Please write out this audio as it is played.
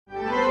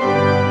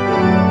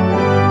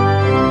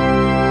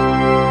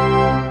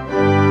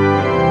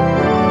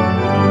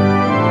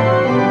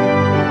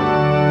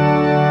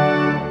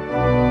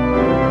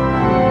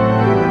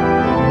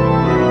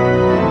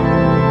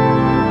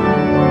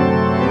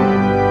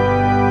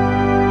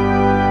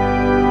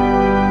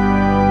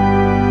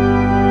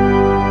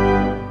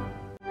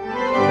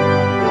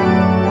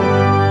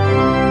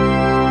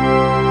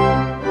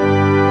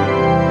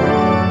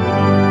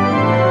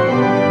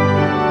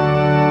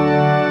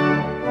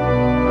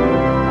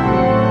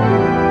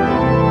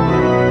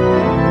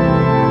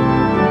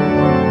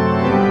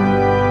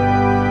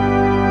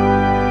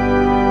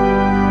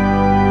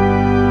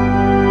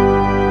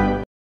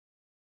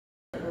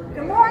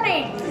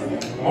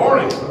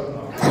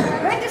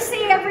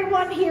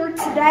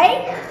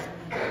today.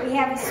 We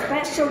have a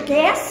special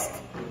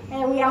guest,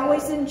 and we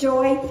always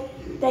enjoy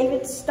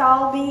David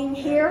Stahl being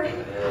here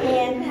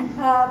and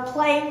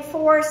playing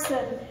for us,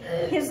 and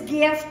his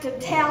gift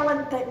and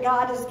talent that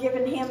God has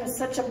given him is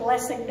such a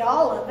blessing to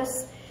all of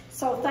us.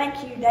 So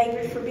thank you,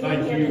 David, for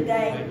being here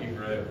today. Thank you,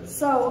 Greg.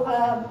 So,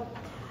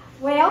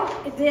 well,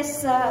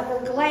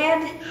 we're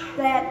glad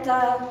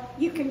that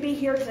you can be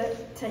here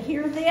to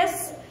hear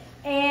this,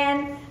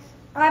 and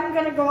I'm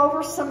going to go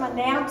over some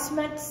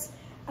announcements.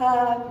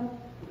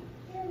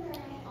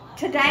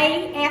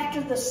 Today,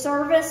 after the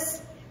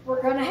service,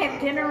 we're going to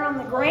have dinner on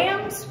the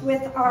grounds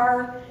with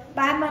our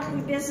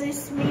bi-monthly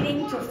business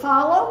meeting to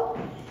follow.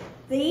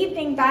 The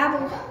evening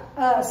Bible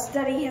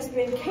study has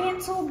been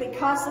canceled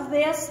because of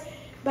this,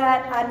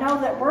 but I know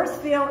that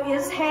Worthville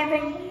is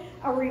having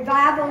a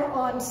revival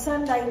on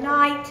Sunday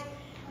night,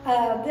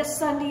 this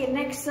Sunday and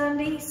next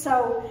Sunday.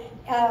 So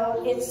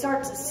it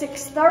starts at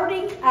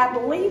 6:30. I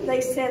believe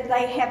they said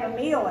they have a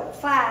meal at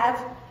 5,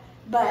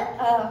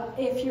 but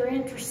if you're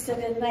interested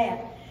in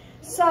that.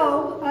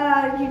 So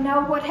you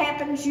know what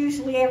happens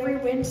usually every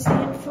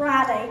Wednesday and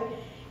Friday.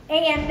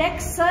 And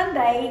next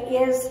Sunday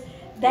is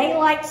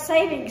daylight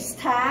savings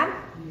time.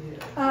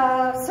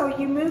 So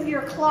you move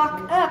your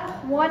clock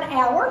up 1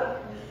 hour.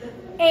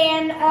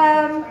 And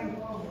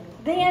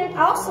then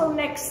also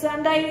next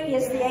Sunday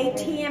is the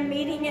ATM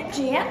meeting at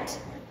Gent.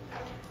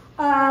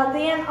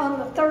 Then on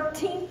the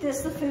 13th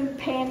is the food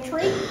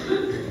pantry.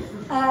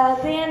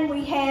 Then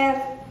we have,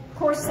 of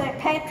course, St.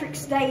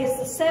 Patrick's Day is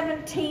the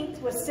 17th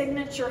with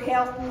Signature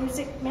Health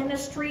Music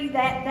Ministry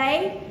that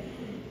day.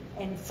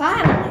 And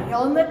finally,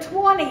 on the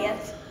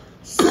 20th,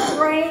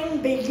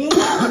 spring begins.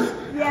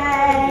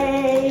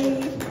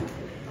 Yay!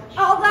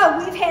 Although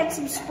we've had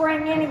some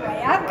spring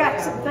anyway. I've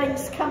got some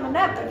things coming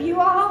up. Have you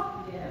all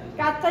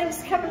got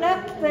things coming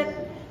up?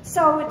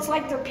 So it's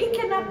like they're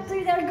peeking up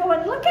through there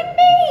going, look at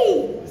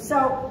me!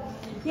 So,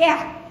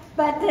 yeah,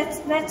 but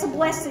that's a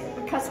blessing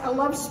because I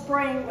love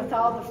spring with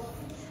all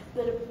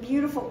the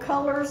beautiful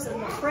colors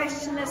and the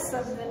freshness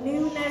of the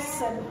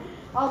newness and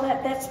all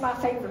that. That's my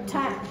favorite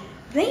time.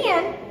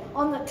 Then,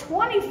 on the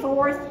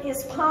 24th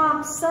is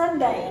Palm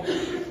Sunday.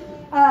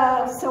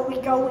 So we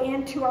go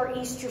into our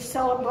Easter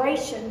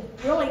celebration,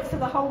 really for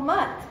the whole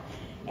month.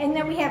 And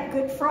then we have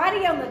Good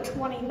Friday on the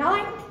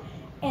 29th.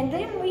 And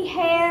then we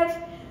have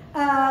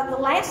the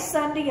last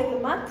Sunday of the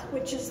month,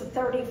 which is the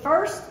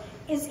 31st,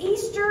 is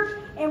Easter.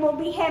 And we'll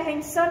be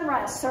having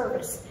sunrise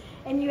service.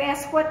 And you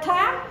ask what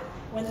time?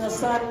 When the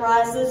sun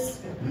rises.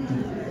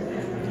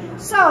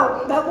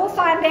 So, but we'll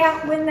find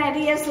out when that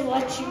is and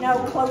let you know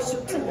closer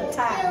to the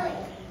time.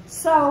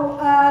 So,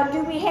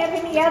 do we have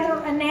any other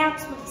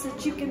announcements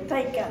that you can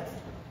think of?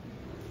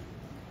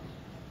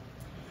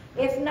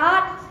 If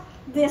not,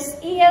 this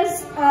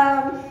is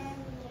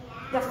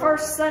the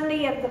first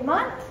Sunday of the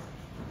month,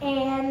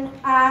 and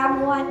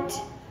I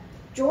want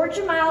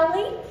Georgia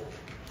Miley,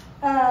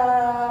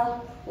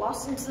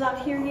 Lawson's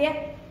not here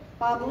yet,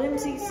 Bob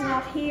Lindsay's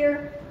not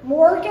here,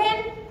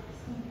 Morgan,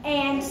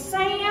 and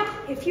Sam,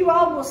 if you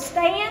all will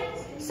stand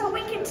so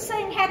we can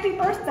sing happy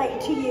birthday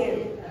to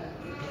you.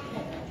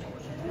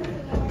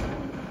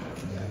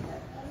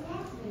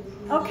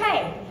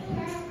 Okay.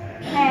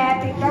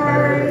 Happy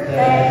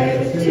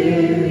birthday to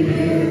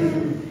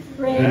you.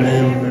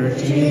 Remember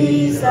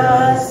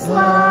Jesus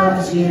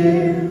loves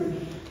you.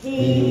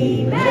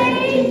 He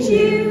made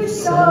you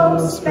so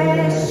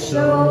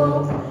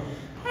special.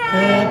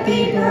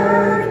 Happy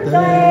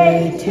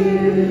birthday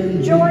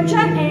to Georgia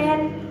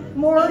and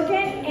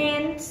Morgan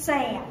and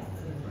Sam.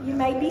 You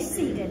may be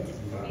seated.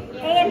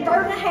 And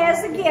Berta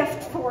has a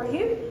gift for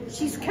you.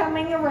 She's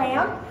coming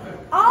around.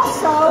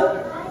 Also,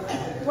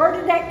 where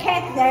did that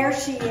Kathy? There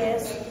she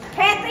is.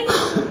 Kathy,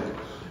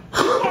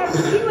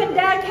 you and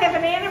Doug have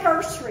an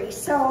anniversary.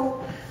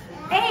 So,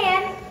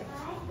 and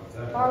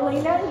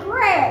Marlena and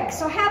Greg.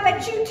 So how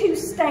about you two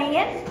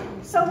stand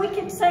so we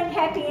can sing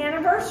happy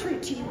anniversary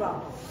to you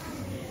all.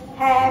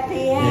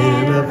 Happy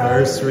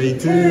anniversary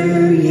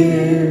to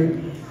you.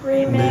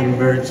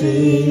 Remember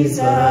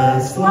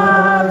Jesus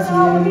loves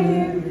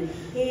you.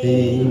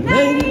 He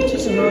made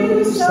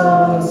you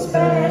so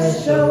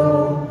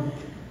special.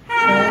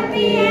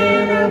 Happy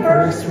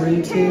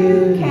anniversary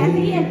to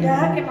Kathy and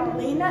Doug and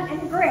Marlena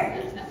and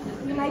Greg.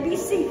 You may be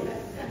seated.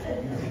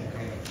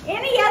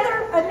 Any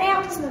other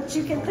announcements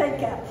you can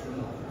think of?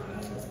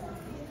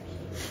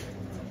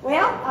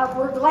 Well,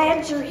 we're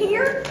glad you're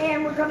here,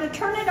 and we're going to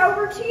turn it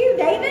over to you,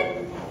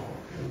 David.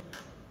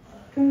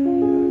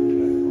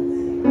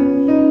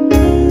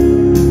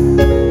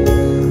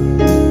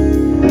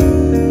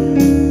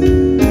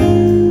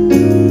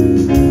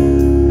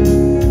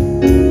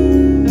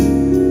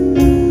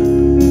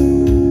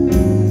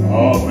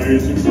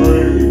 Amazing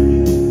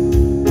grace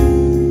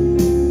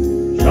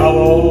shall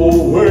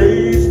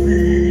always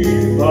be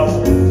thy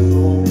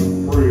song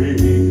of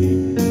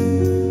praise.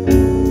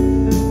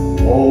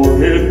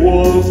 For it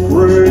was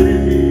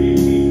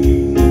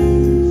grace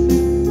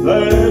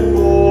that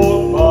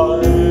brought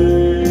my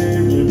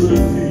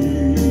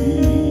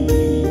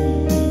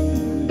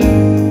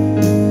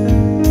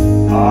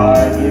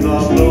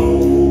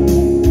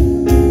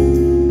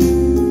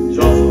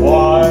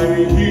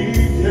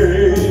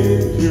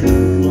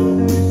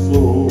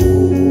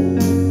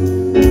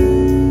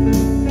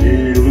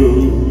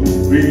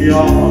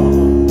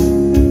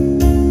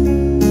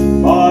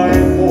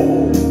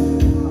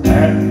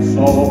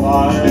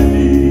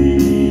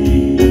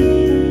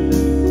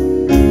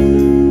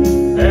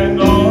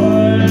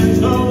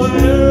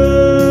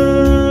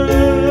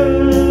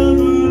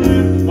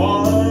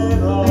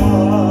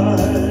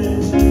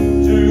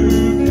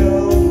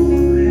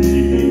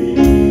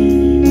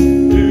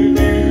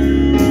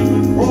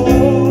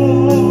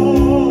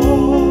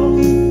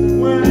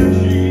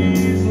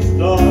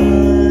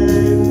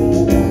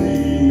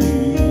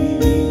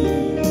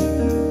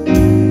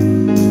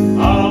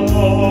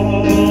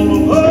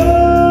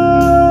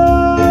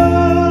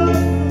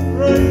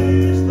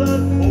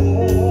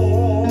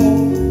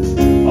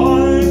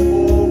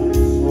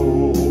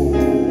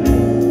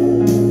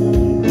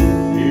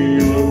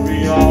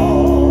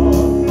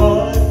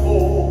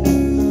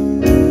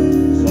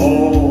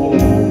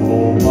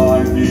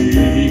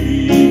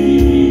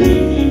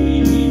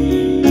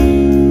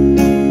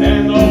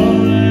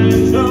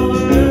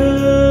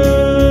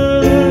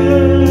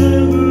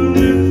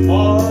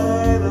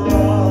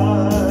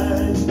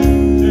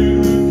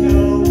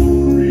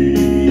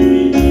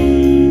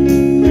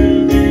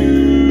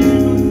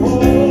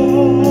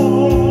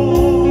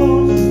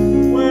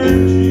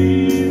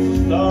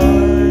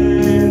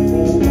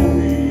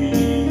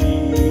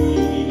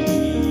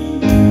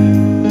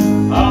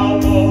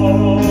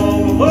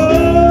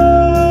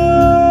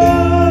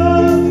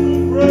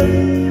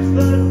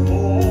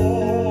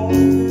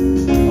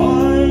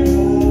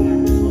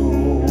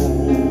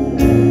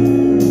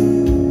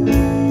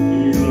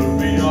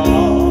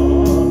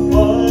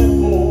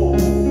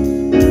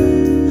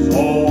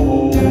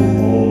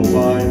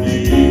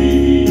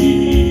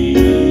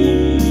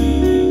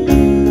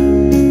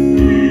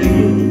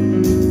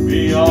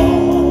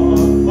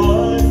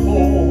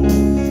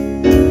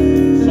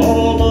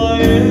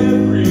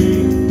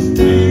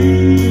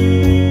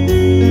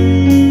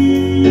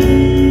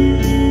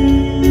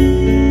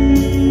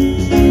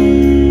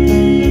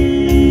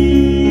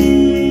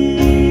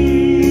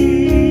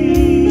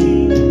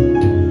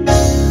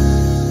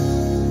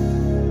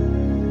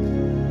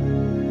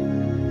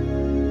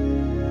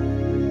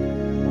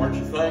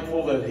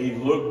thankful that he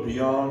looked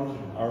beyond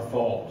our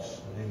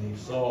faults and he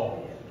saw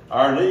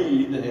our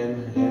need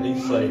and he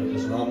saved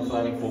us, and I'm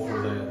thankful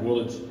for that.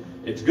 Well,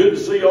 it's good to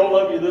see all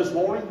of you this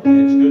morning.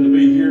 It's good to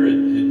be here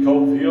at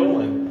Cove Hill,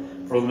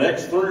 and for the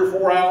next 3 or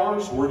 4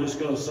 hours, we're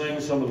just going to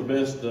sing some of the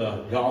best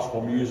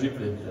gospel music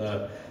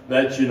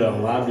that you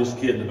know. I'm just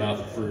kidding about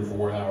the 3 or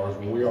 4 hours,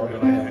 but we are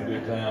going to have a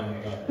good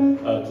time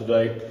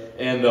today.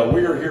 And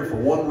we are here for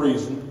one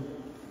reason,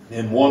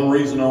 and one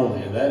reason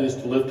only, and that is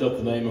to lift up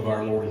the name of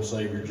our Lord and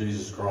Savior,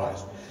 Jesus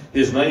Christ.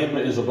 His name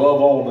is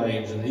above all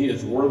names, and he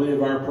is worthy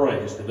of our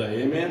praise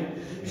today.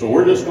 Amen? So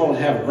we're just going to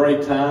have a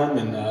great time,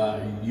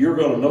 and you're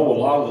going to know a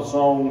lot of the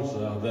songs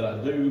that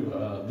I do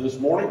this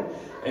morning.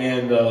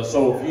 And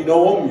so if you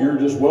know them, you're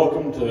just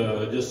welcome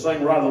to just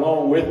sing right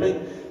along with me,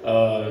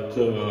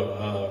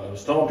 to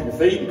stomp your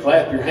feet and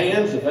clap your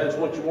hands if that's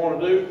what you want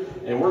to do.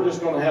 And we're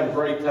just going to have a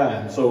great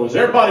time. So is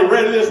everybody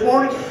ready this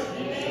morning?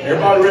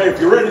 Everybody ready? If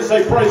you're ready,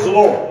 say praise the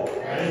Lord.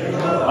 Praise the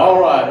Lord.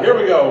 All right, here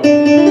we go.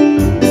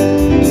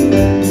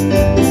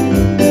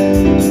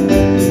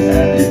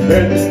 Have you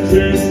been to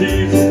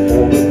Jesus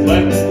for the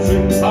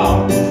cleansing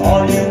power?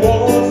 Are you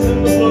washed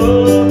in the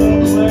blood of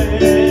the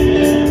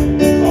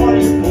Lamb? Are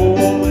you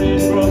fully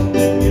trusting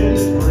in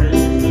His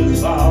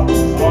gracious power?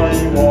 Are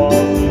you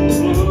washed in the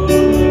blood of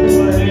the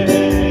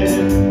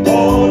Lamb?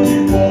 Are you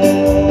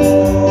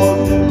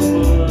washed in the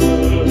blood,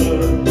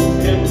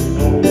 in the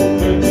soul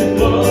cleansing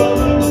blood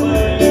of the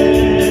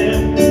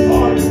Lamb?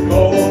 Are you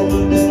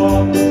golden,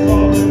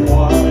 spotless,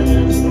 white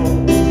as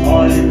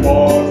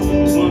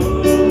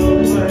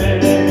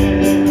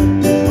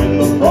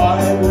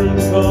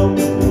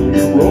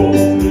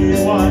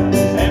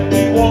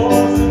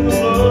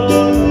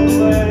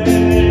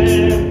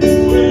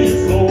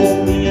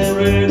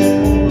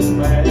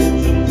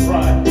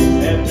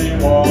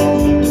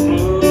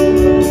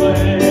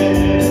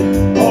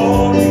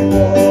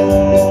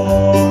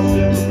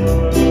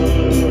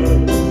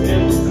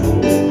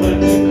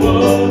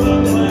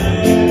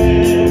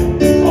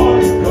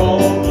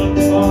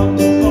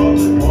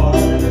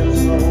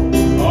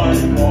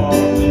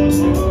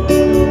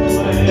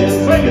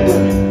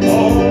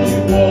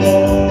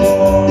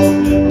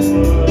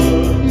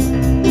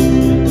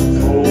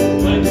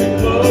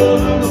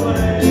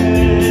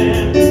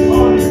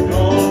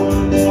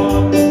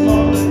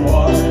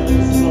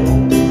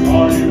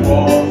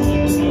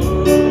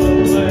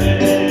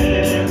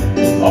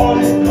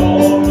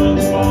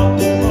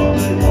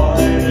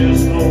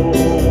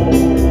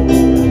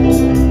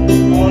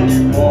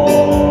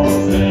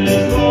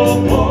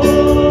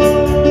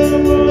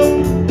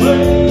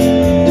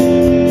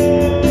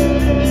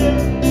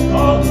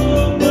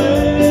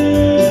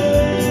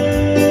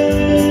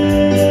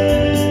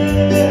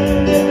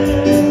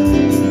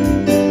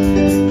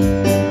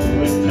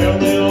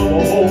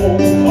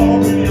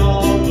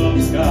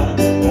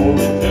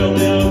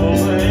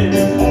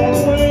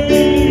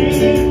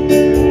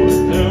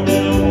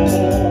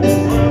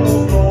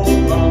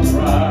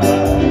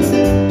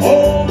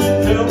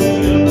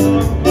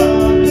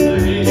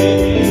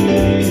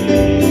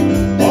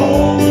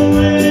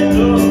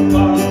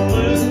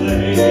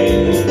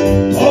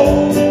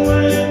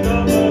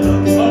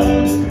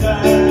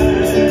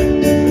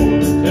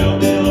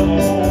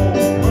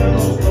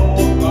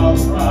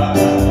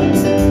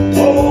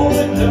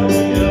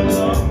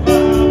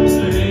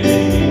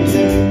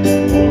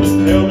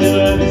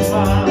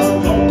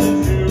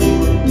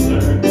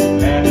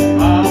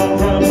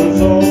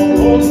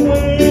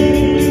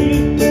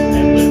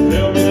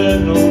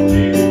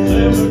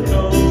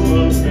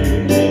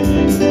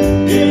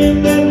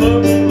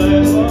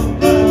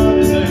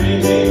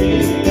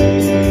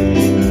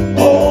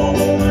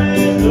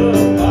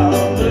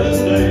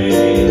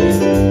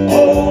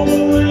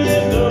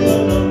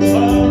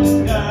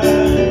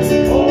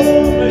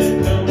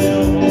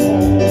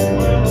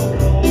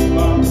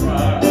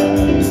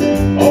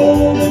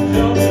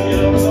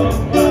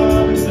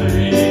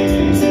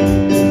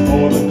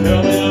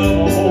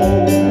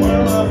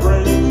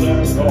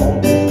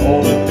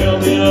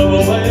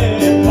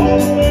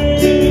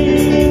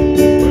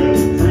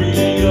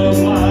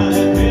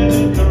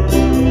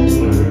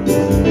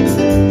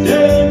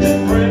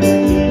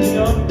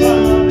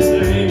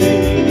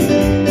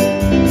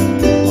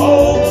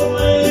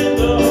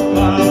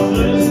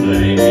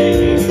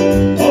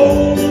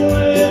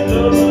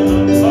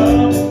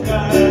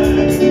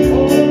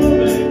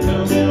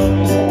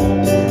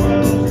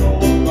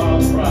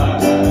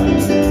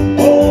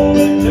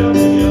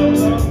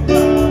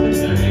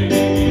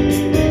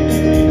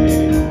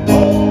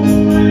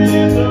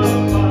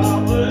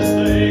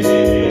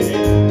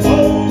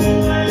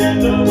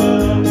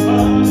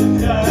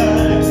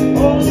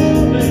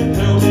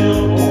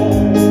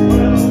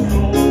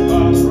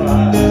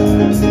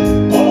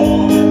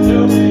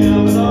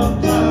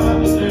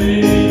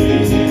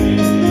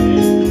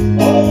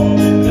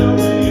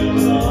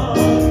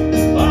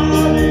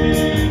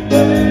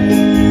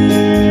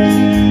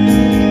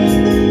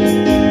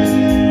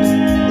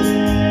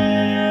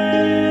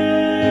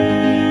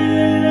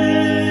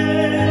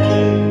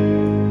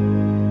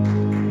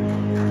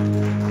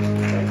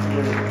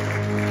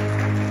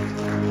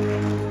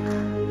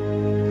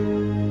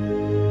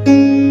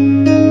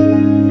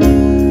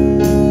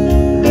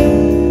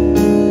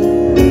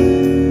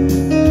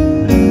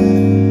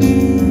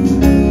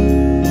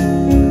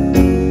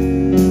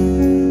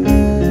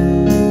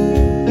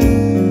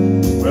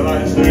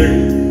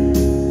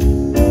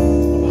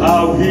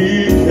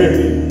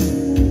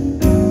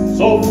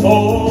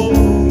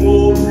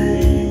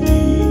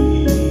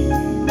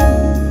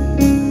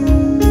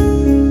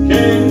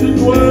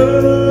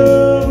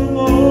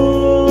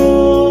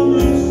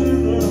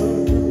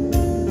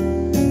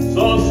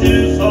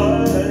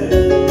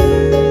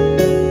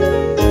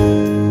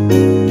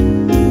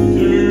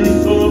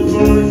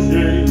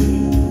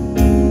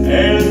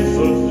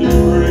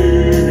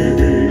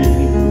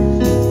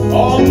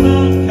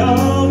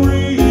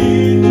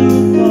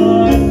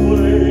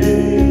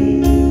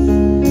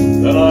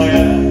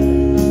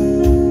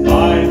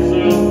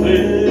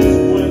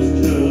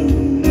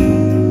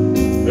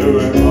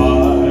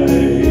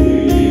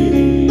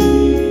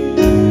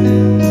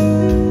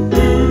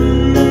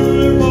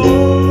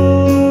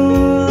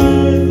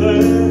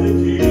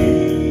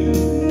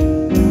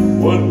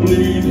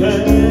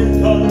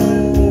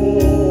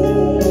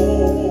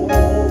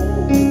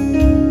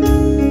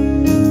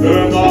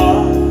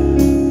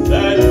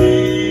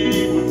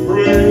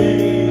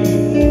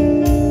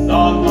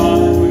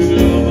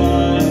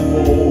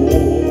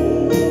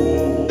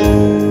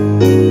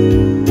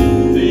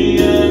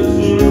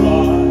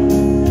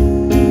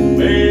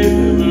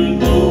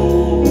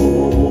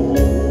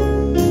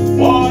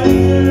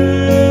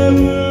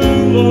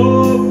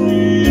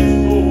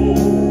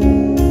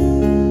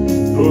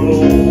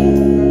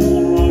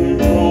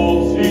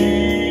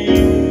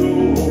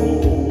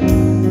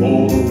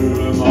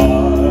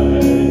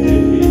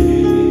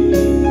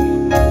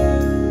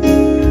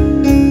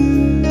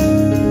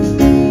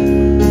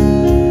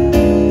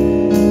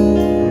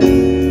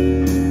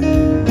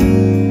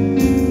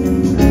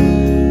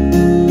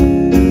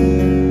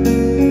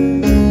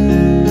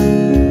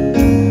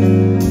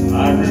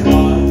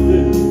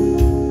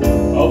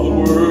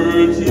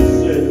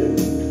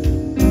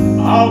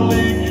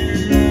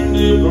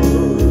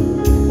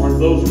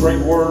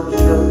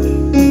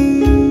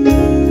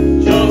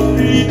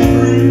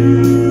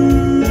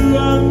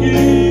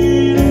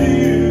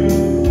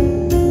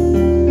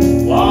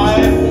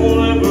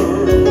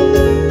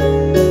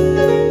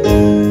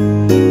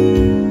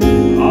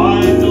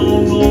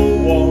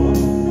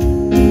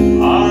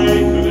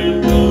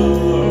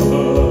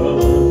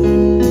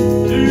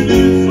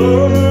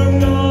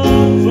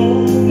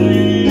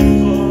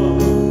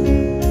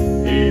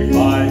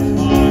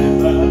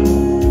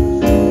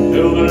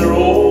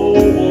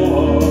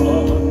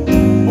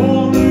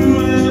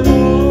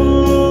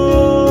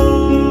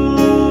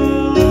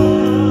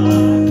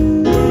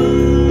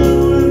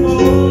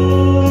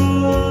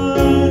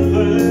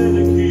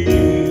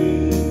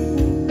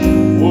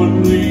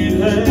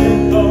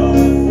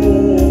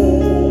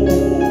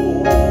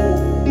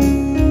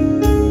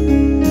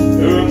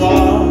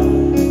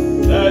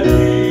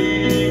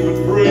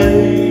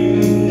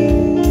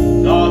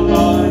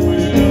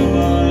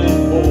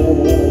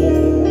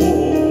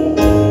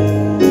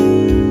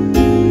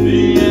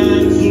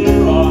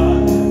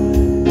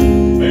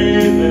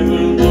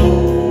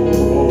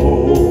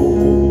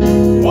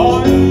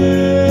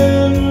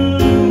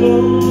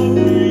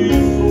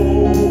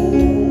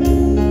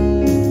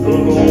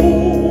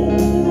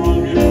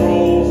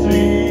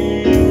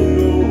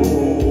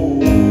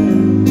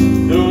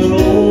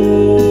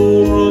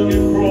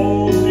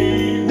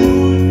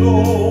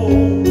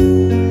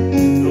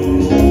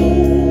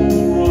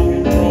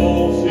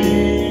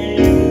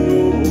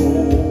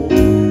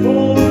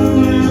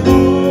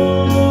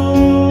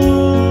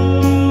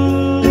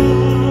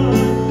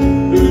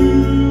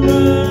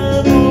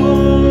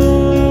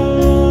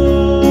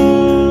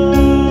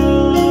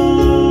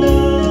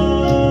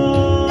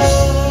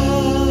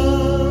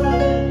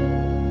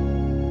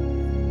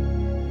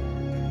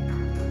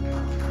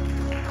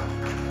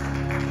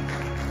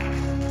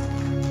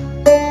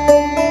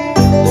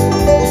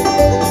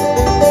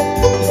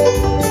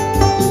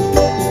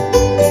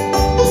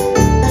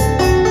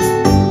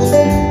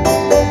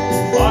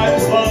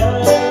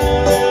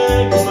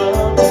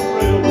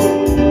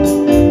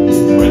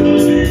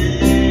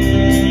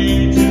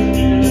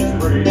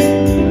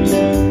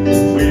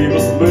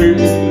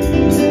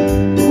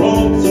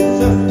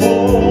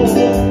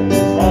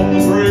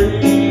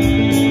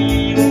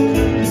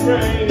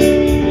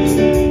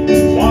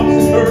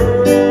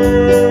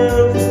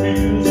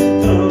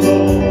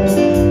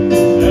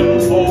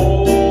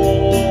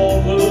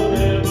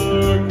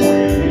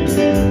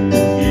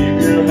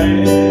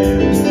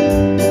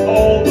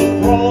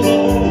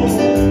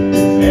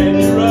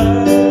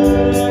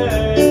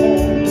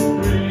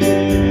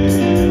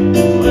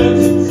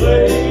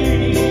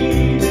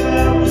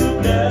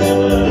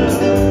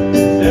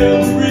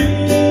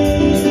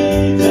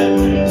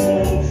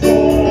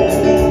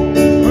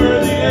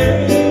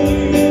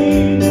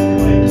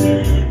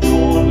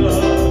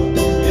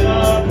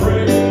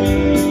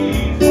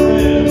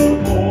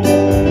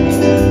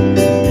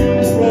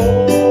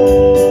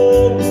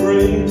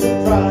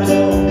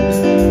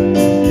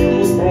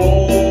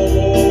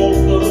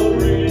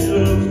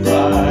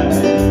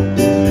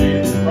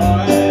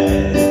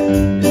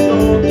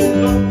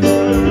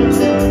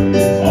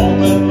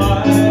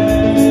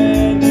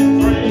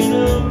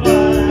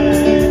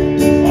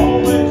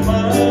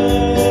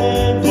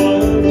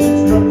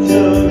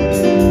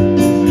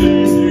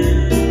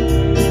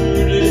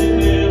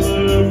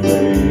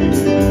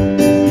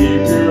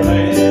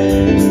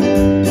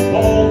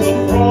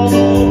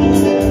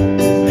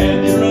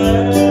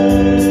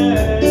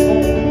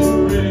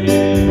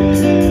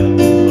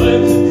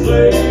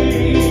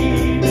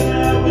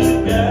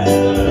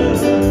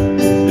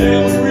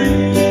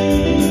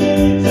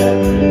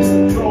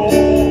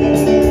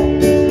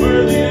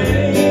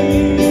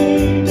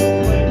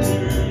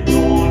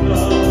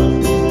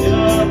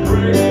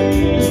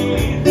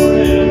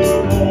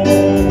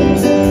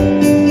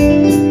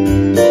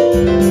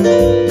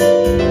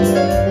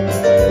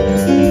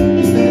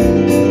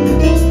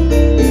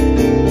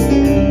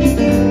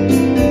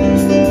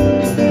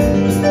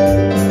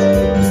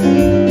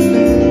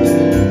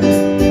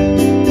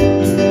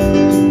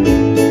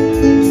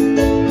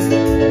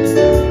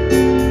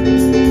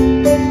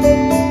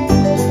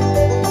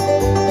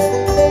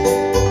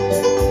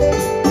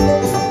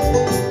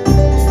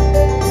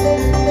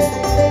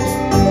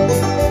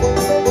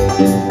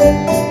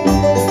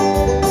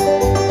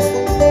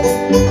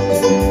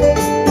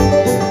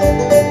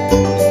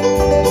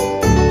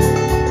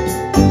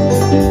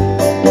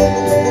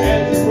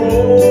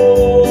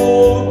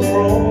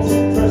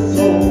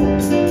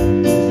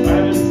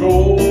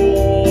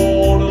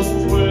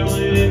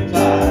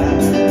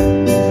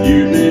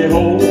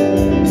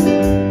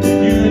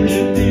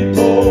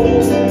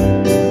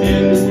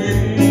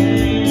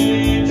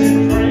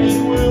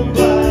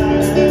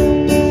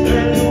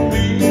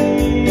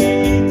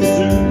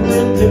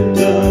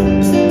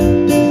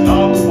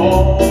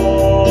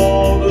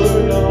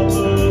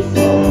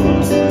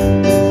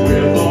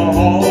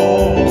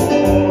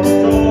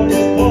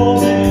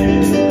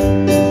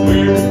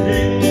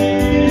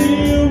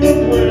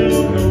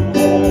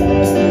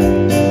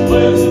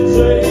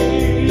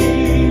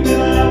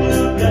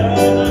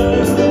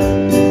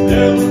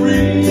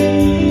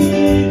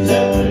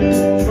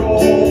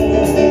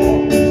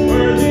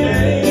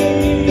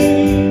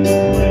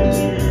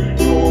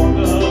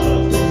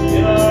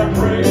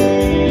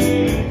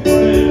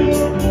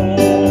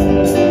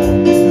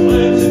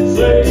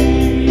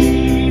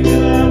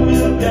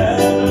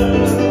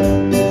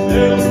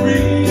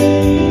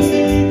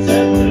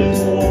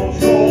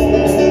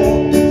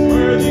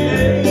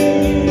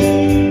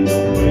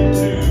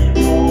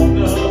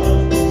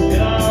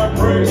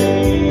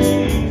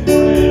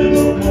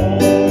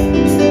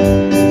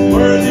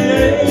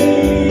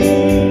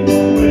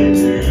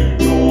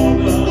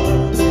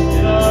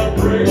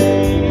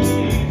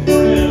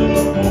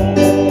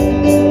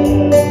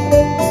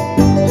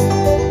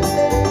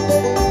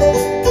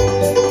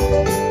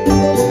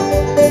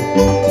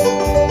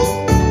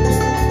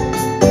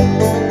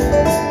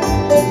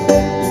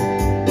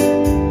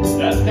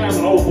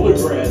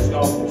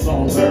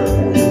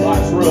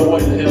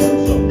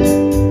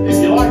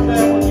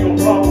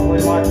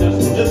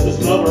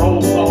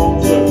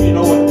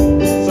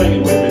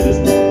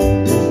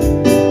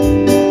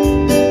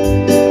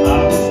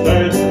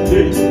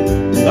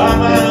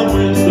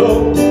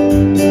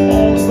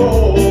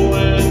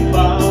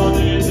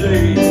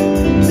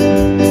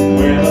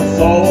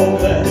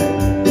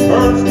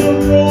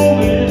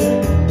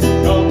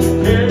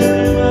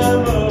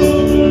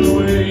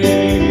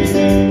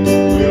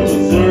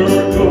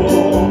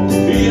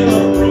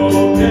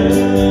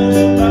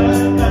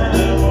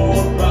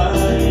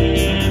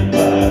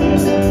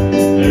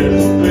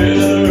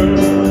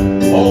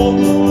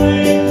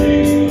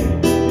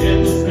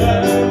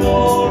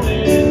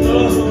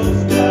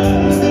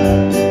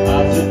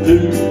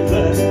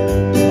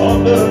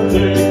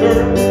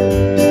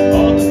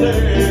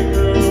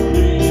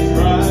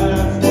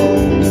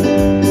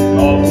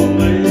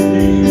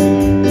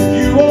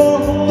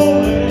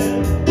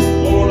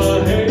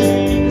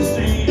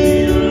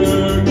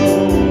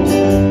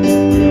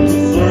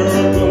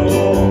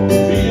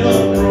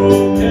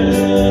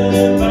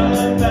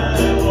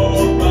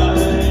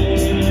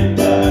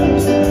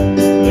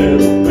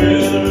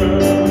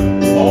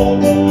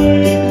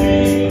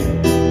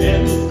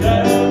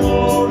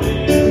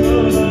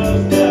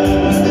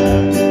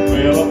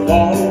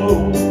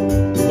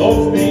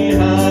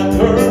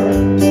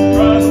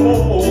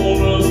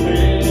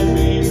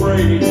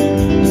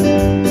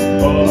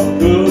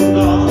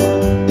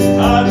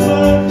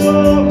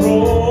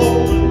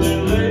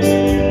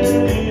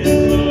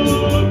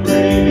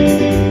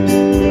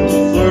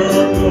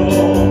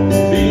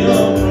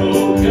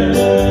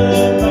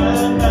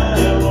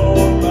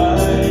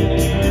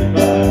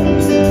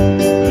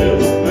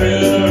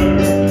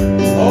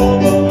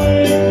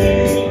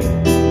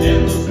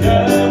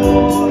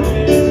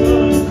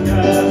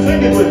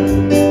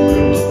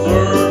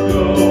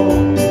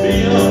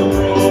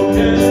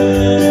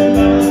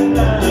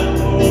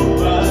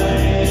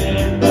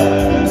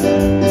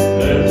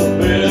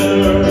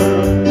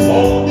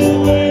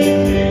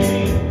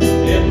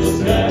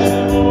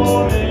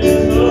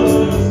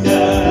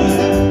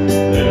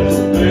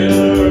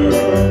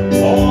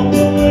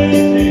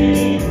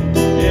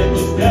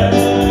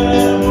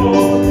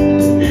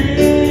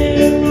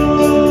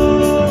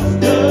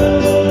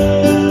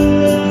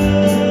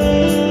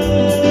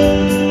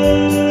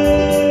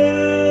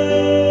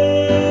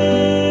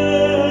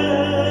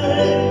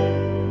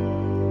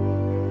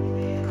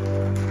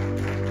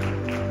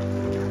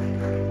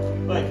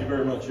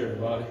much,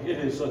 everybody. It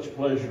is such a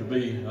pleasure to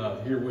be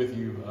here with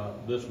you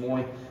this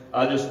morning.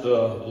 I just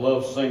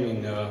love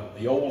singing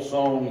the old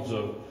songs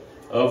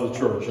of the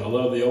church. I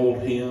love the old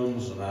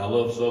hymns, and I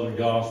love Southern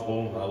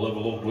gospel, and I love a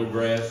little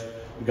bluegrass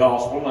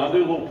gospel, and I do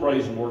a little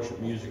praise and worship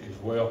music as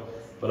well.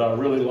 But I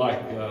really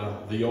like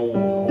the old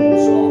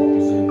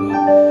songs,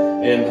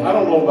 and I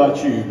don't know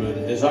about you, but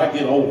as I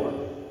get older,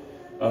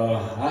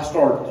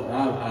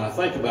 I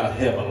think about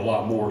heaven a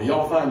lot more. Do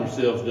y'all find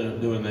yourselves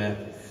doing that?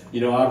 You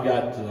know,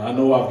 I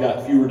know I've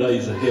got fewer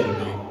days ahead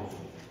of me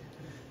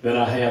than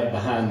I have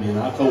behind me. And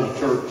I told the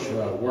church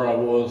where I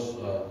was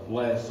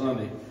last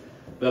Sunday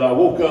that I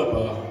woke up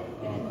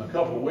a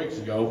couple of weeks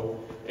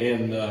ago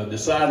and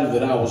decided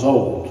that I was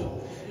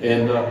old.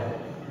 And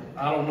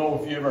I don't know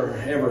if you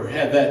ever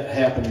had that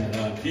happen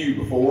to you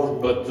before,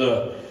 but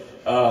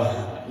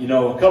you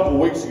know, a couple of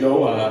weeks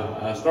ago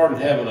I started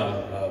having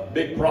a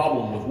big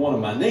problem with one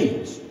of my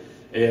knees.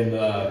 And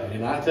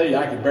I tell you,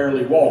 I could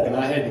barely walk, and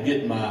I had to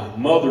get my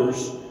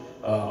mother's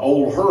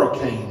old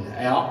Hurricane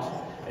out,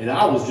 and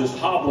I was just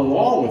hobbling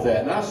along with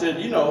that. And I said,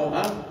 you know,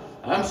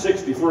 I'm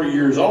 63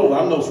 years old.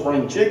 I'm no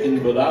spring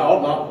chicken, but I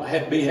ought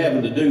not be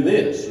having to do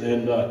this.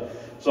 And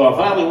so I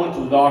finally went to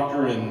the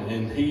doctor,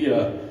 and he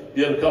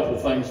did a couple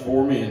of things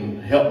for me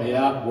and helped me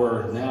out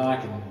where now I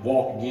can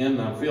walk again,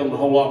 and I'm feeling a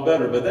whole lot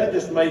better. But that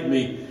just made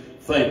me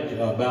think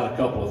about a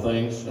couple of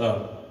things.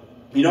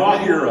 You know, I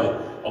hear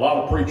a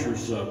lot of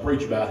preachers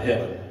preach about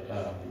heaven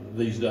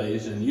these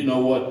days, and you know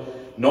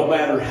what? No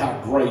matter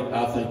how great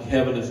I think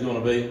heaven is going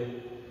to be,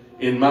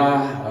 in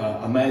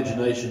my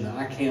imagination,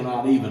 I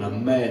cannot even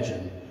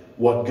imagine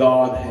what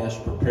God has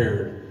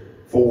prepared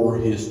for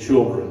His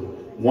children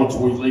once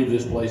we leave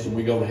this place and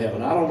we go to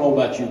heaven. I don't know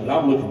about you, but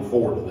I'm looking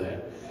forward to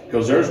that,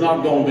 because there's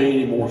not going to be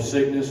any more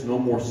sickness, no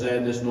more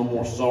sadness, no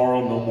more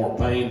sorrow, no more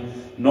pain,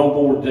 no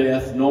more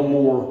death, no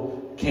more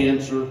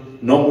cancer,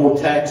 no more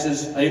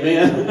taxes.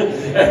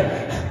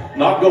 Amen.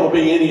 Not going to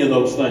be any of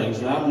those things,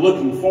 and I'm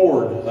looking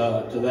forward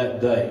to that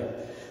day.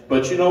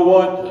 But you know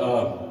what?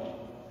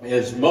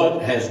 As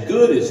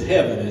good as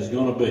heaven is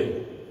going to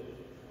be,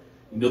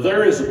 you know,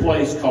 there is a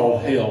place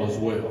called hell as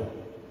well.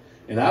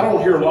 And I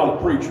don't hear a lot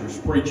of preachers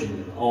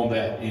preaching on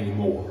that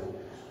anymore.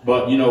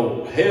 But you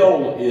know,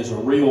 hell is a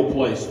real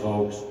place,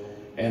 folks,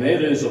 and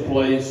it is a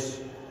place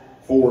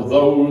for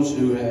those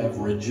who have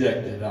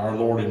rejected our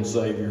Lord and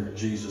Savior,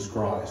 Jesus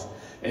Christ.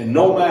 And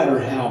no matter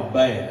how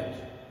bad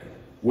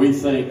we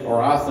think,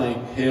 or I think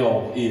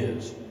hell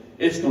is,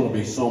 it's going to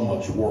be so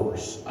much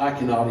worse. I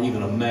cannot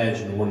even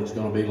imagine what it's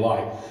going to be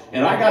like.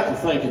 And I got to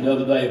thinking the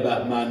other day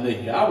about my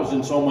knee. I was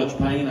in so much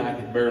pain I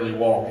could barely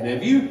walk. And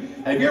have you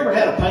ever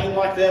had a pain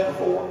like that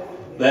before?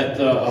 That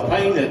a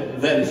pain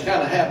that has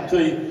kind of happened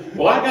to you?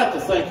 Well, I got to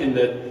thinking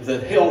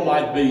that hell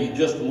might be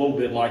just a little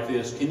bit like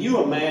this. Can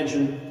you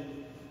imagine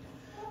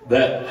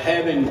that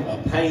having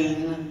a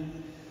pain,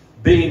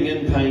 being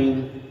in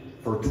pain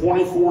for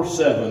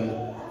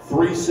 24/7,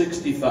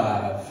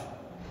 365,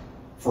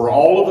 for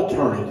all of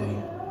eternity,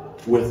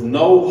 with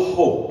no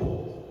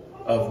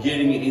hope of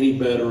getting any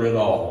better at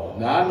all?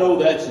 Now, I know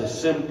that's a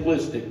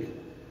simplistic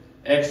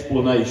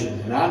explanation,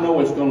 and I know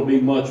it's going to be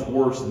much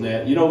worse than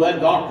that. You know, that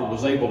doctor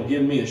was able to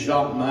give me a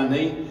shot in my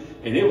knee,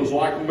 and it was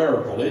like a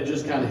miracle. It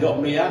just kind of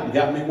helped me out and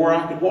got me where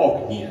I could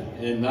walk again,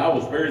 and I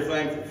was very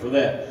thankful for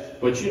that.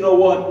 But you know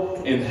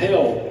what? In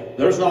hell,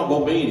 there's not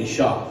going to be any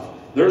shot.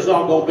 There's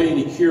not going to be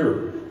any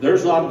cure.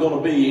 There's not going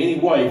to be any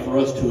way for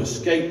us to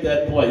escape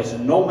that place.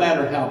 And no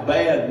matter how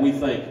bad we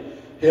think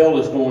hell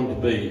is going to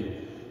be,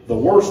 the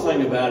worst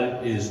thing about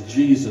it is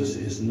Jesus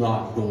is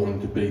not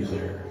going to be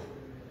there.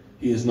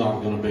 He is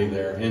not going to be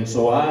there. And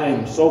so I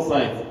am so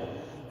thankful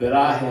that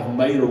I have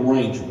made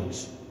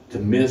arrangements to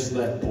miss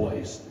that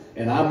place.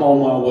 And I'm on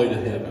my way to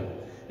heaven.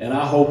 And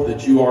I hope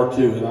that you are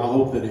too. And I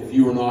hope that if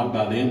you are not,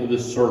 by the end of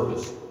this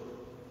service,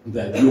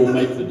 that you will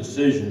make the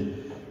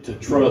decision to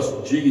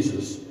trust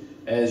Jesus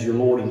as your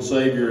Lord and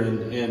Savior.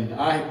 And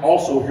I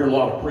also hear a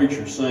lot of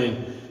preachers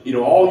saying, you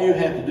know, all you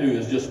have to do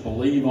is just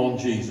believe on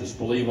Jesus,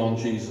 believe on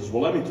Jesus.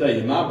 Well, let me tell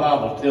you, my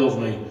Bible tells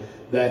me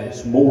that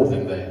it's more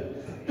than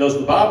that. Does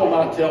the Bible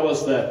not tell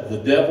us that the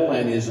devil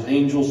and his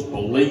angels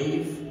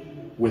believe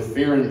with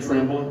fear and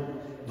trembling?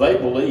 They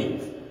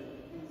believe.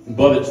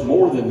 But it's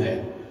more than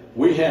that.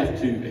 We have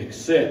to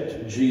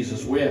accept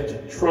Jesus. We have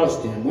to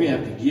trust Him. We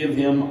have to give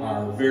Him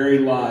our very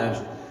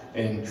lives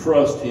and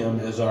trust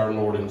Him as our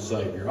Lord and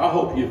Savior. I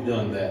hope you've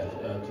done that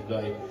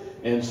today.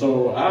 And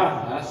so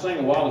I sing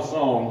a lot of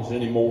songs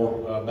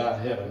anymore about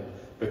heaven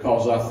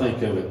because I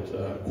think of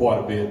it quite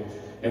a bit.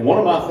 And one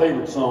of my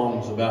favorite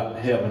songs about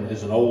heaven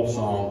is an old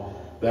song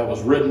that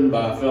was written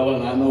by a fellow,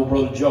 and I know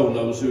Brother Joe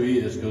knows who he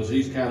is because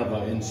he's kind of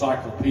an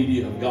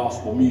encyclopedia of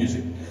gospel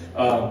music.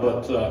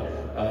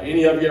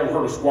 Any of you ever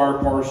heard of Squire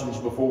Parsons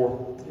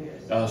before?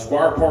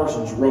 Squire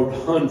Parsons wrote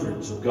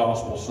hundreds of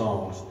gospel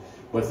songs.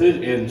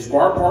 And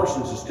Squire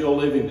Parsons is still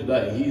living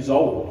today. He's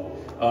old.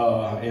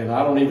 And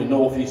I don't even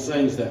know if he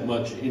sings that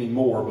much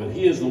anymore, but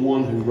he is the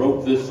one who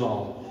wrote this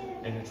song.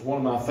 And it's one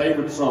of my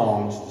favorite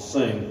songs to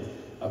sing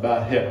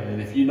about heaven.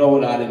 And if you know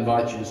it, I'd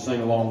invite you to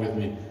sing along with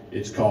me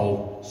It's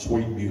called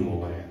Sweet Beulah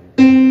Land.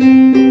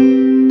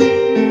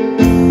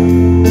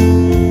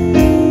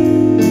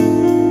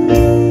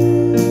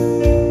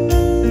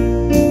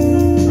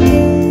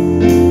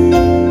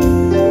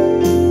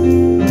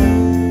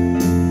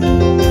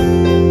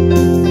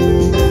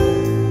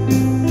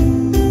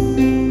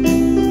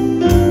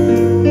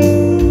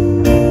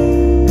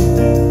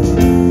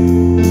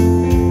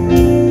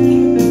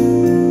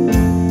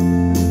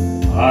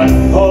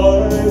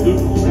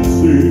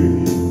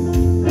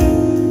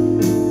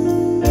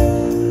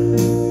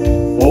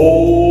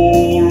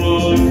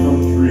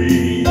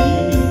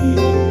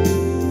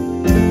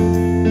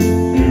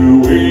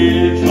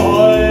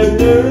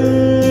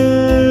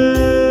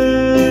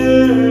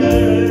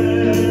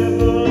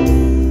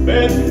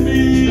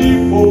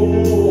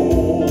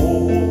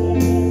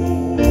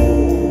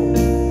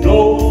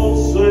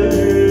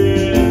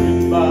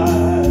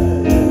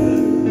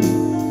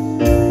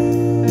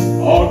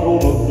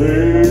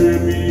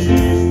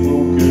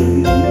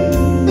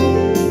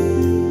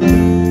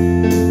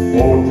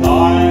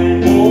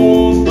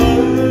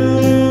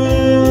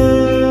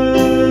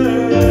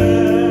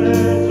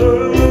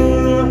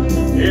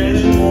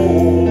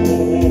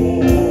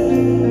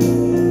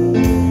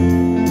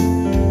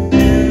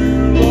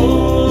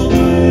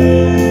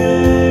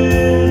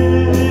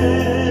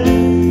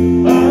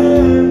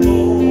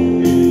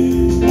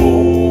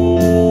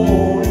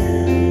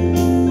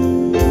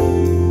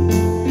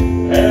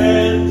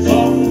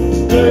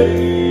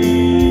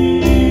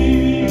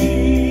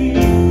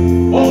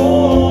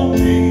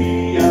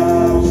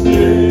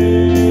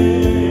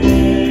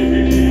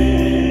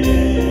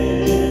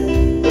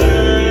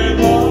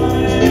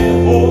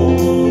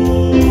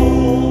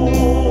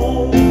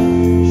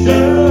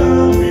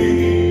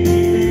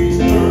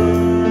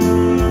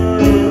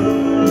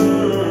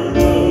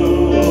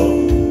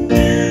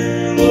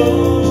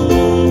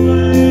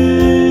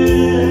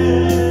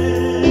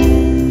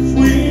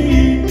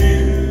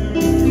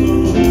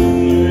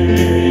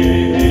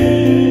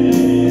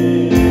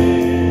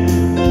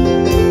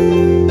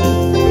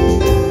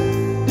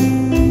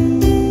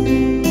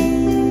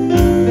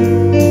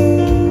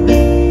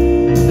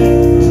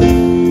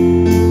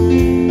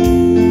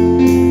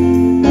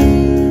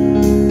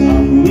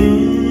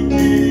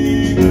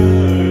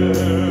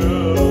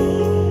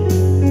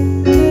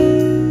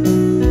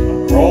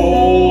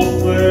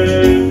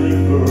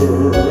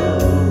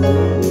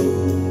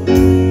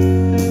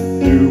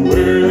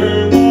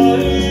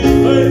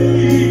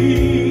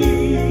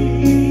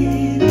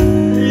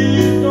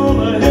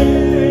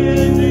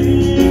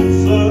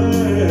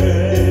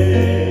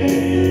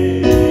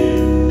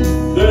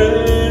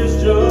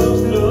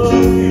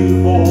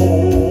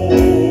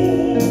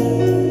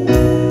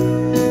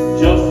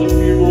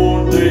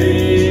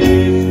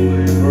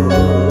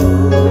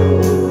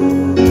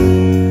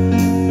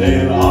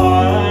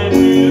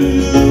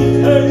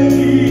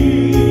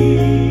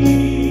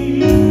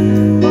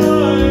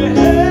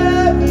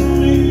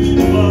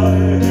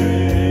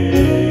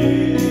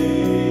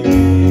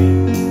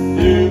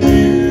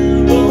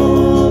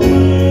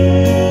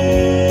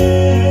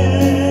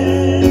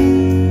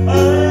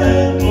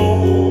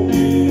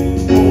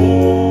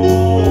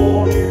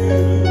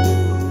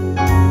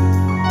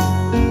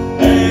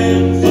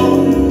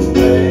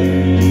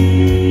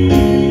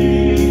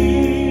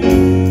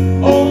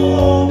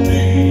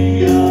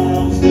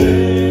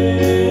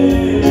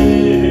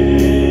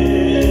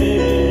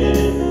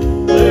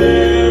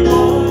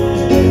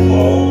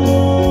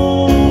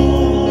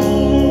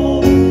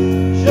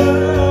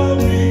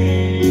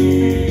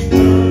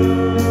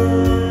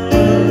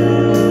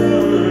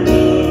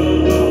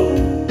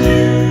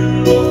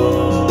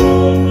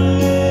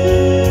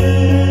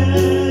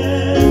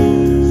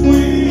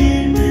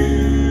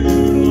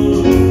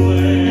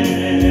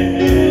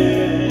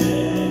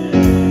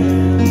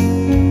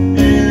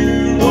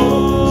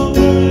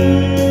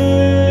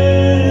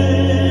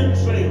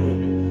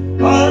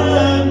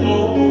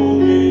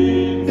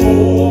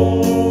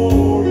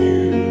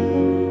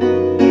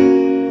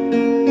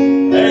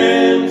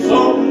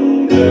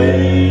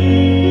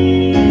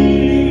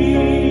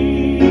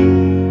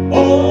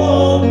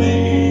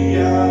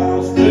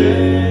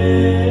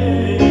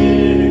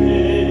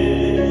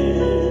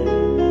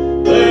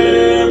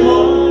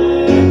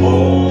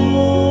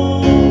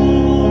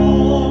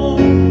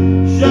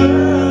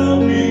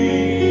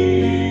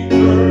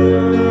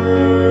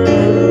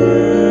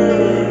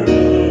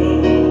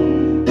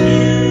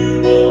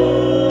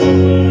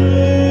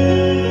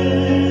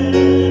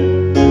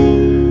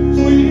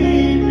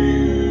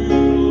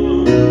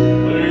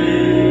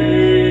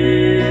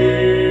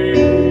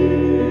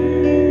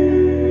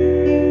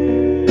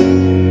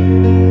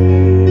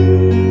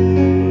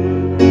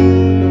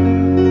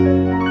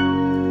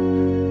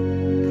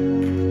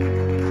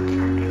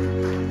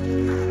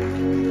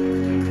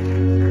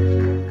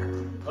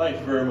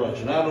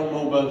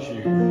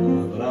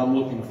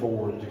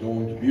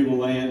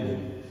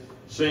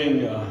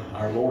 seeing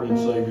our Lord and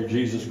Savior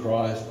Jesus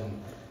Christ,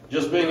 and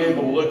just being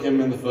able to look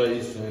Him in the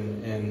face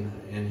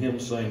and Him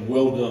saying,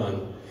 "Well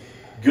done,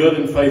 Good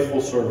and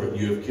faithful servant,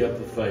 you have kept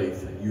the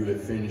faith, and you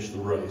have finished the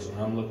race. And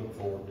I'm looking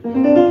forward to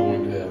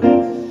going to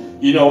heaven.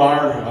 You know,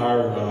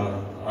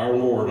 our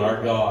Lord,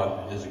 our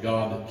God, is a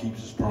God that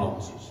keeps His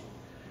promises.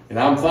 And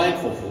I'm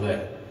thankful for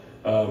that.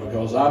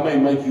 Because I may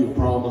make you a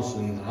promise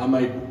and I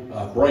may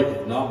break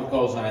it, not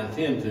because I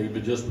intend to,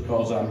 but just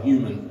because I'm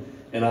human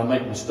and I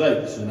make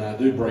mistakes, and I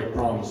do break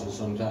promises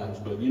sometimes.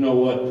 But you know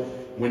what?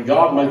 When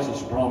God makes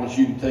us a promise,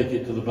 you can take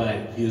it to the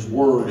bank. His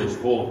word is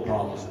full of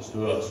promises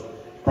to us.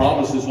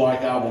 Promises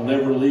like, I will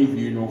never leave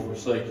you nor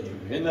forsake you.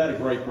 Isn't that a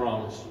great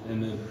promise?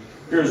 And then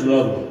here's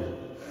another one.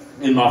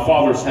 In my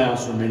Father's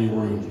house are many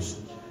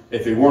rooms.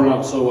 If it were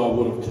not so, I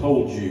would have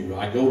told you.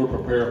 I go to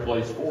prepare a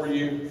place for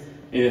you.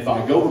 And if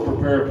I go to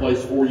prepare a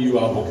place for you,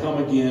 I will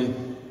come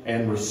again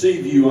and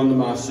receive you unto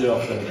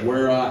myself, that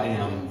where I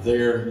am,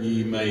 there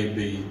ye may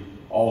be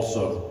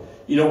also.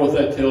 You know what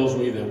that tells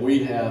me? That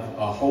we have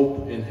a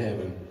hope in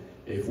heaven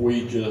if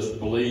we just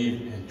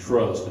believe and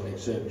trust and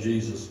accept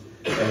Jesus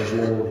as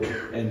Lord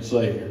and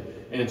Savior.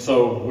 And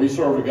so we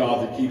serve a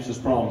God that keeps His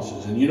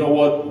promises. And you know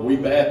what?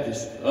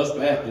 Us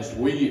Baptists,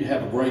 we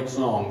have a great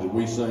song that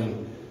we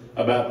sing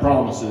about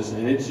promises,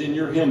 and it's in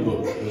your hymn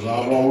book, because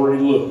I've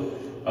already looked.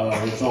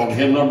 It's on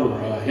hymn number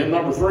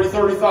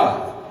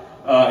 335.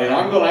 And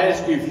I'm going to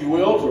ask you, if you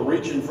will, to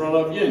reach in front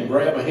of you and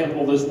grab a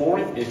hymnal this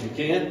morning, if you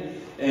can.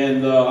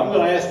 And I'm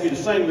going to ask you to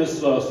sing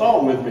this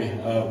song with me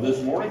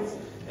this morning.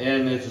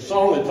 And it's a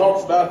song that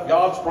talks about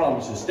God's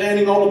promises,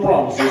 standing on the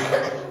promises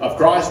of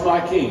Christ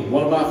my King,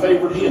 one of my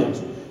favorite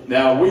hymns.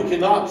 Now, we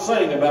cannot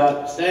sing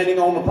about standing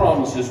on the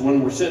promises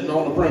when we're sitting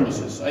on the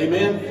premises.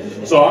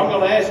 Amen? So I'm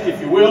going to ask you,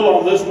 if you will,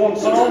 on this one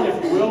song,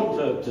 if you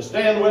will, to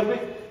stand with me.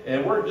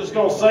 And we're just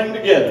going to sing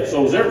together.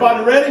 So is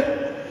everybody ready?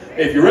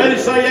 If you're ready,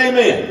 say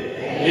amen.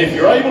 Amen. If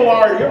you're able,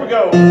 all right, here we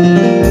go.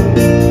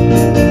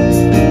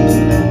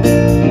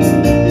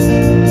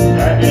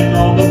 Standing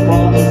on the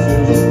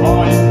promises of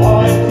Christ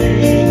my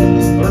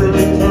King, through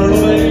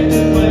eternal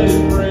ages let His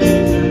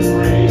praises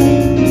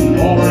ring.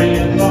 Glory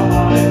in the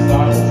highest I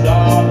will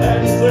shout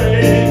and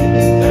sing.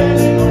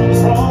 Standing on the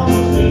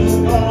promises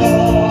of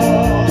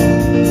God.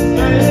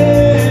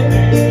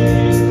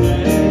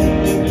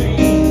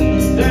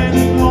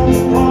 Standing on the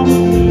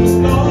promises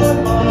of God,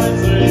 my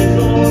Savior,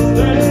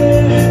 standing.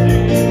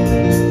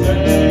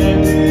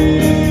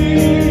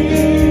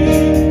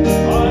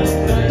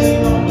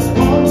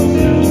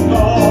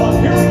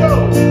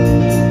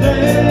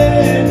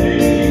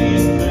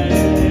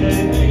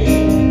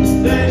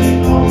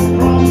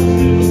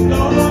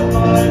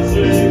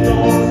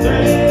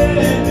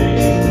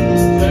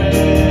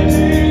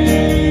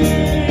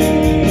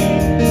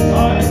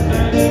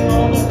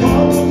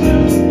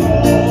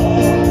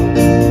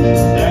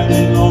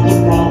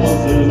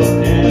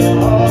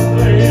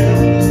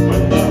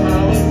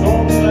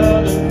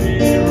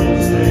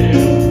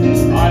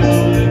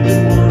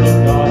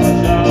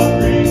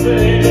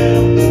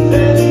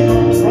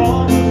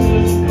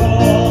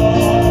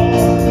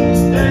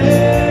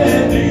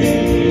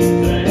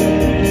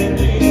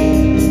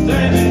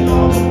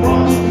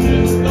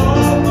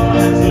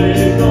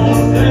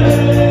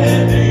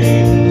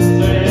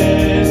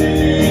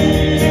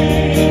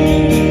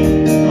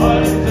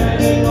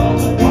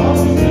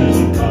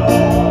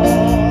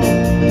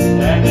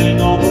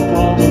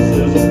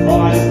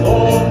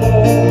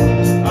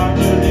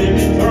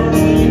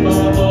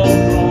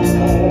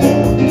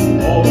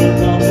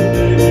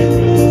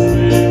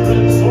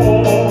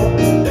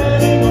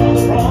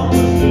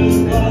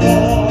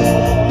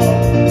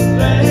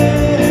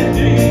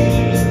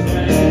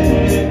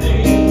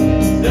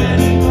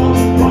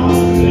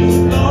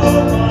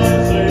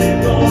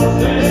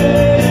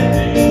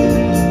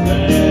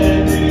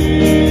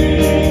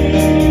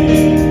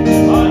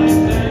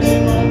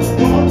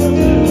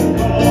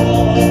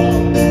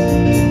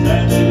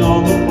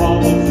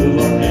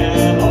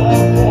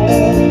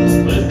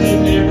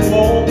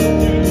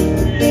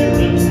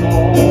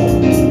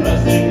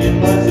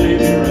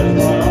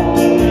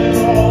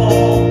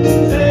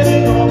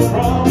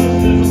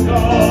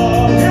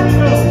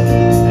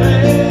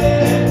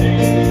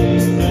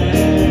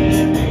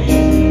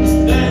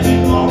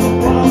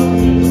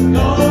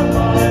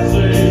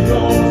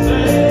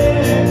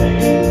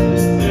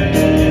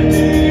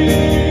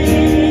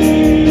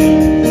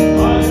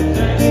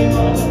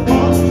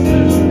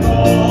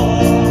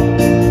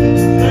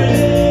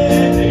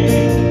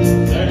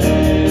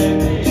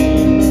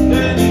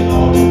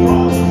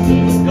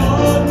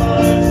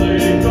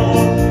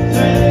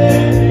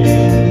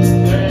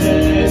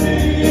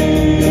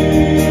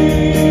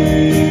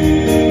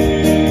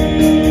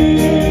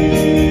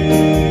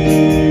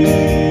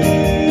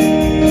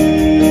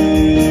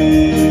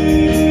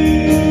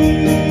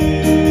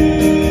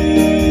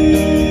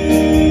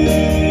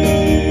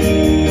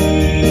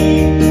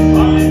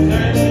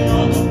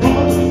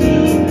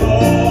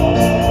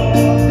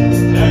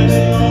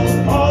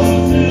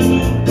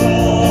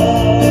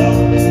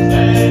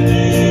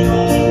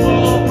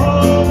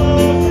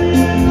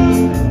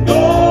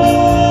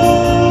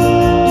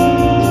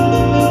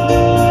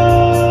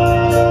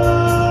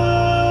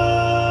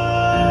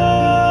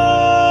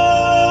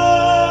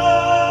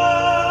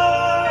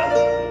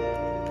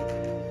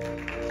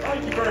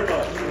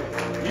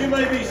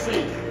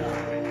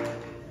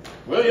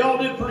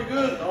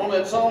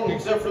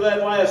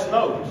 that last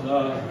note.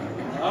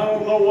 I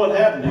don't know what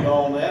happened to you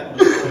on that,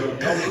 but y'all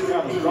just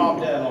kind of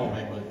dropped that on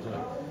me.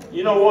 But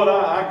you know what?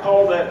 I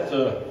call that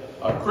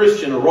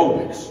Christian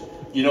aerobics.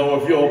 You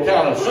know, if you'll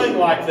kind of sing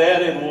like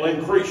that, it will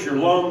increase your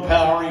lung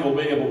power. You'll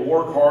be able to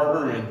work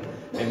harder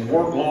and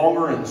work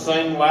longer and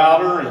sing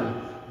louder.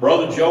 And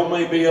Brother Joe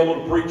may be able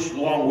to preach a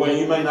long way.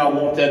 You may not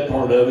want that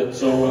part of it.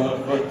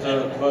 So,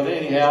 but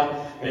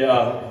anyhow,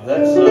 yeah,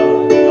 that's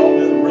y'all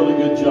did a really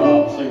good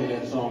job singing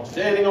that song,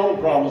 standing on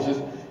the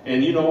promises.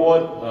 And you know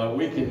what?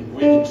 We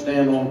can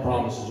stand on the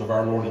promises of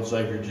our Lord and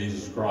Savior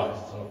Jesus Christ.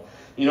 So,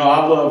 you know,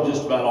 I love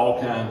just about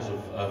all kinds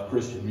of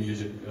Christian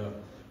music.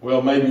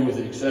 Well, maybe with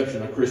the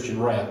exception of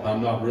Christian rap.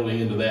 I'm not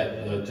really into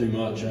that too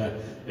much.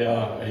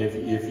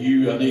 If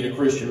you need a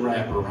Christian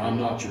rapper, I'm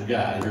not your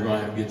guy. You're going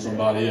to have to get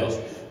somebody else.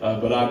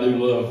 But I do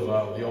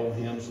love the old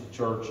hymns of the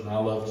church, and I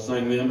love to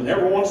sing them. And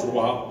every once in a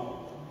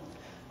while,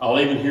 I'll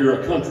even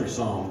hear a country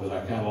song that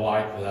I kind of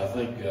like, that I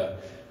think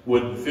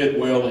would fit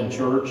well in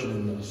church.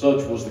 And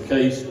such was the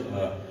case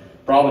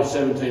probably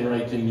 17 or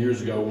 18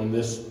 years ago when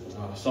this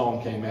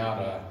song came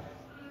out.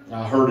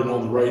 I heard it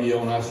on the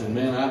radio, and I said,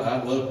 man,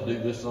 I'd love to do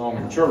this song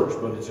in church,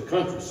 but it's a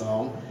country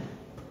song,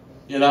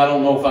 and I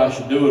don't know if I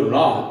should do it or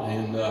not.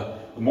 And the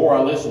more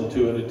I listened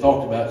to it, it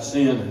talked about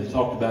sin, and it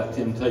talked about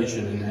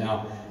temptation, and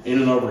how in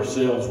and of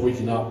ourselves we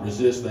cannot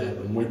resist that.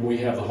 And when we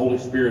have the Holy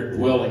Spirit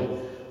dwelling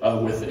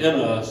within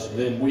us,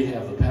 then we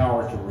have the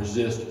power to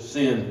resist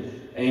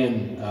sin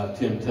and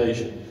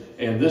temptation.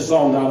 And this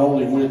song not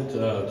only went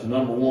to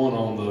 #1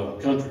 on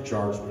the country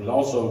charts, but it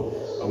also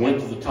went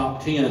to the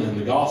top 10 in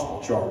the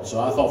gospel charts. So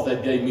I thought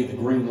that gave me the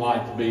green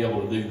light to be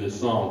able to do this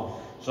song.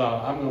 So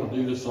I'm going to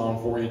do this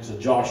song for you. It's a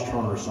Josh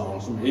Turner song.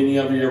 Any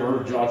of you ever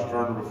heard of Josh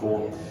Turner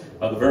before?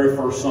 The very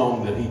first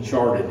song that he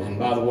charted, and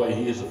by the way,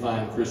 he is a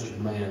fine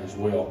Christian man as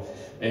well.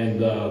 And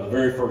the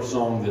very first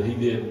song that he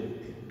did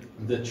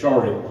that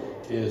charted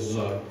is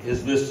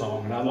this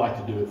song, and I'd like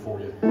to do it for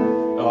you.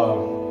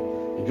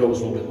 It goes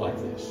a little bit like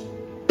this.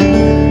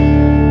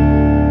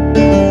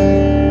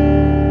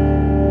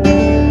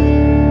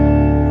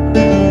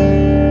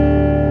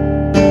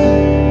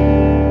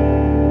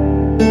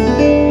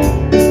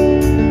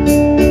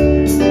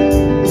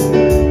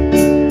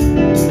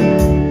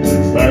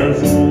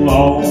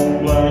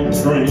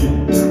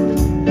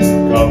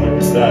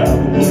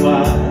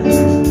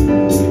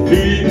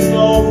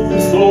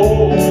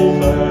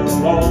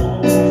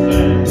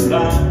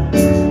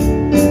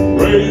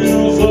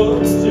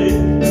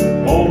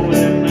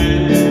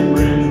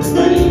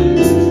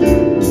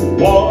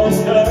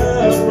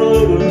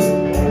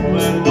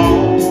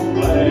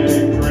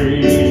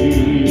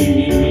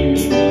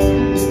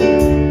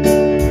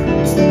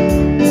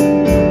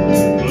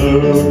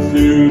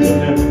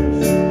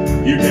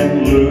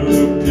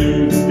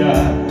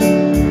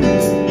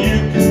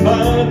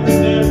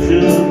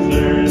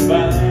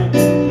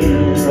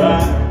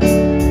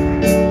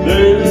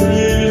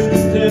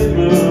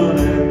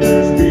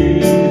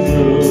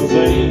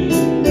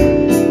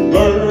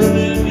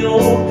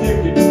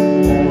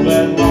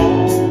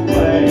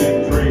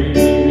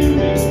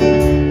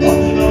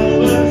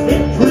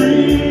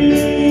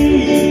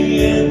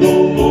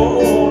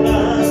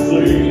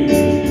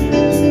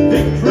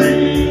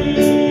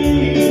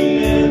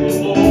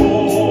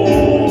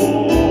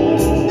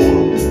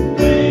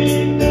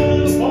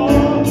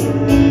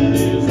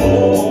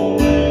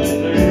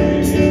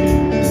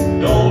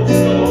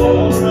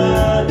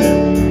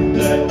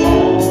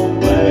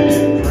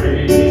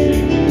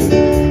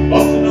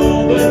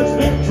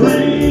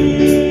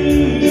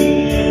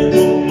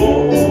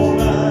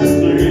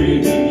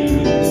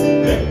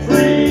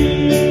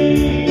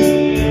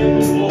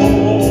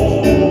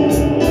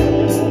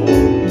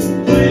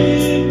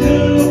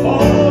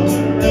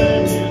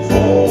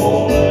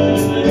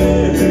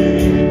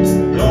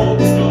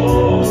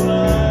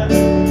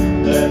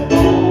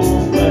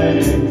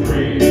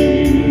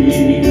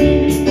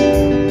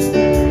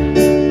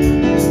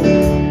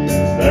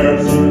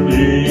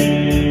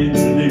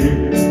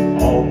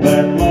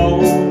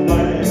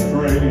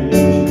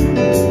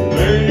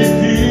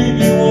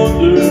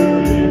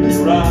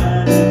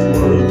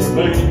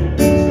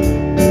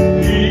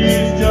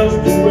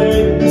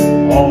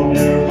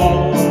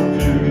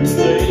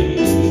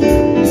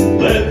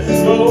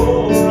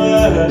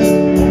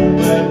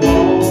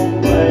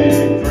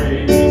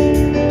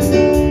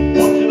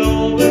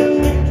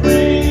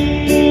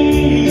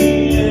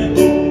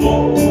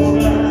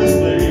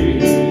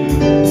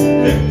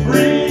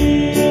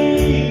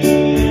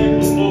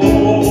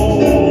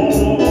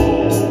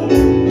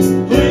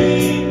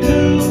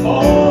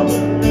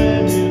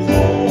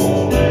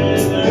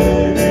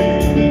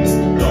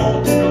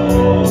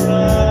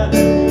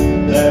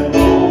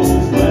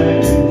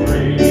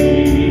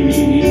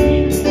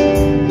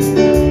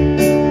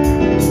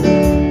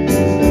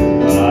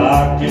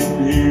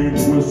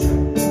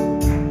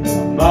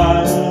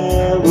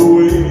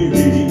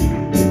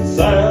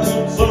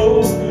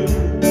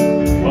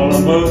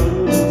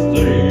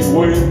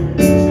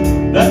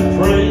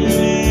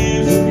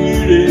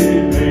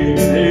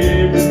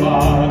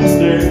 Everybody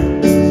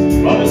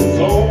there, but it's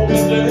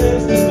only there.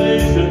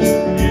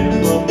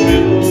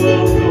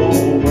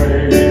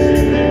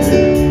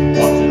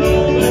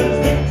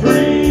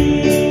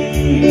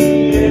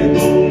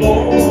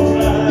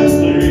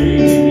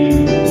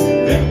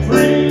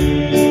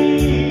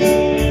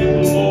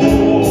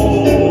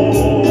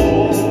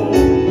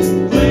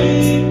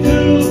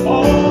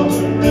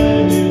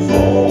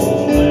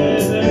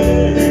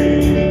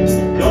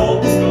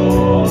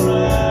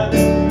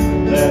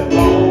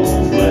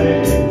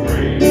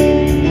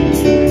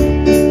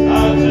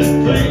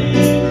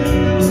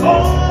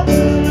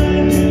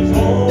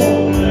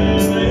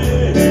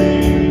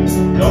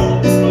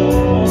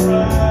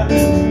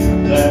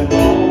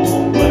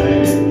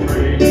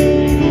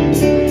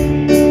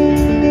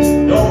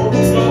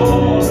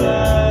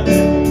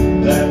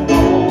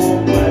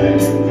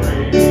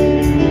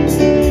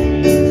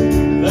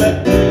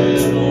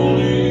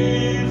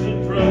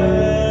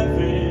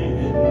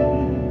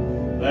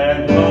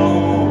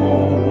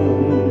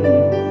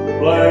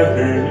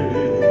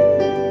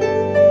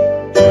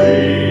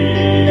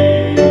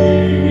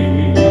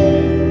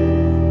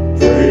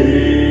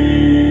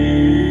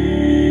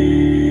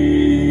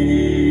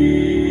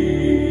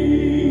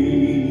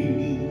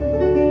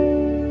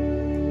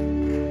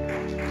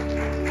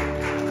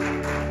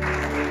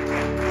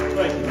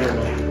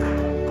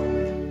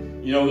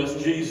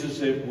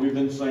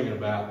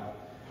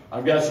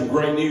 I've got some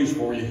great news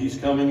for you. He's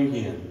coming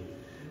again.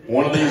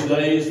 One of these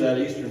days, that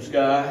eastern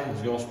sky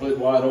is going to split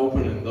wide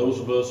open, and those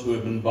of us who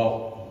have been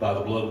bought by the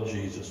blood of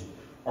Jesus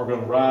are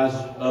going to rise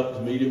up to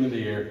meet him in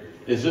the air.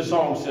 As this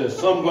song says,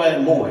 some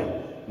glad morning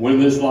when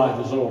this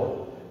life is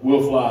o'er,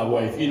 we'll fly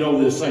away. If you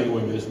know this, sing it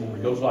with me this morning.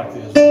 It goes like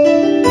this.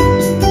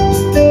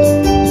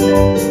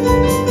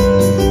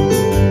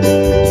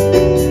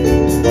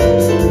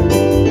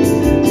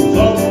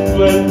 Some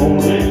glad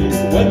morning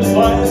when this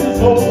life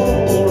is o'er,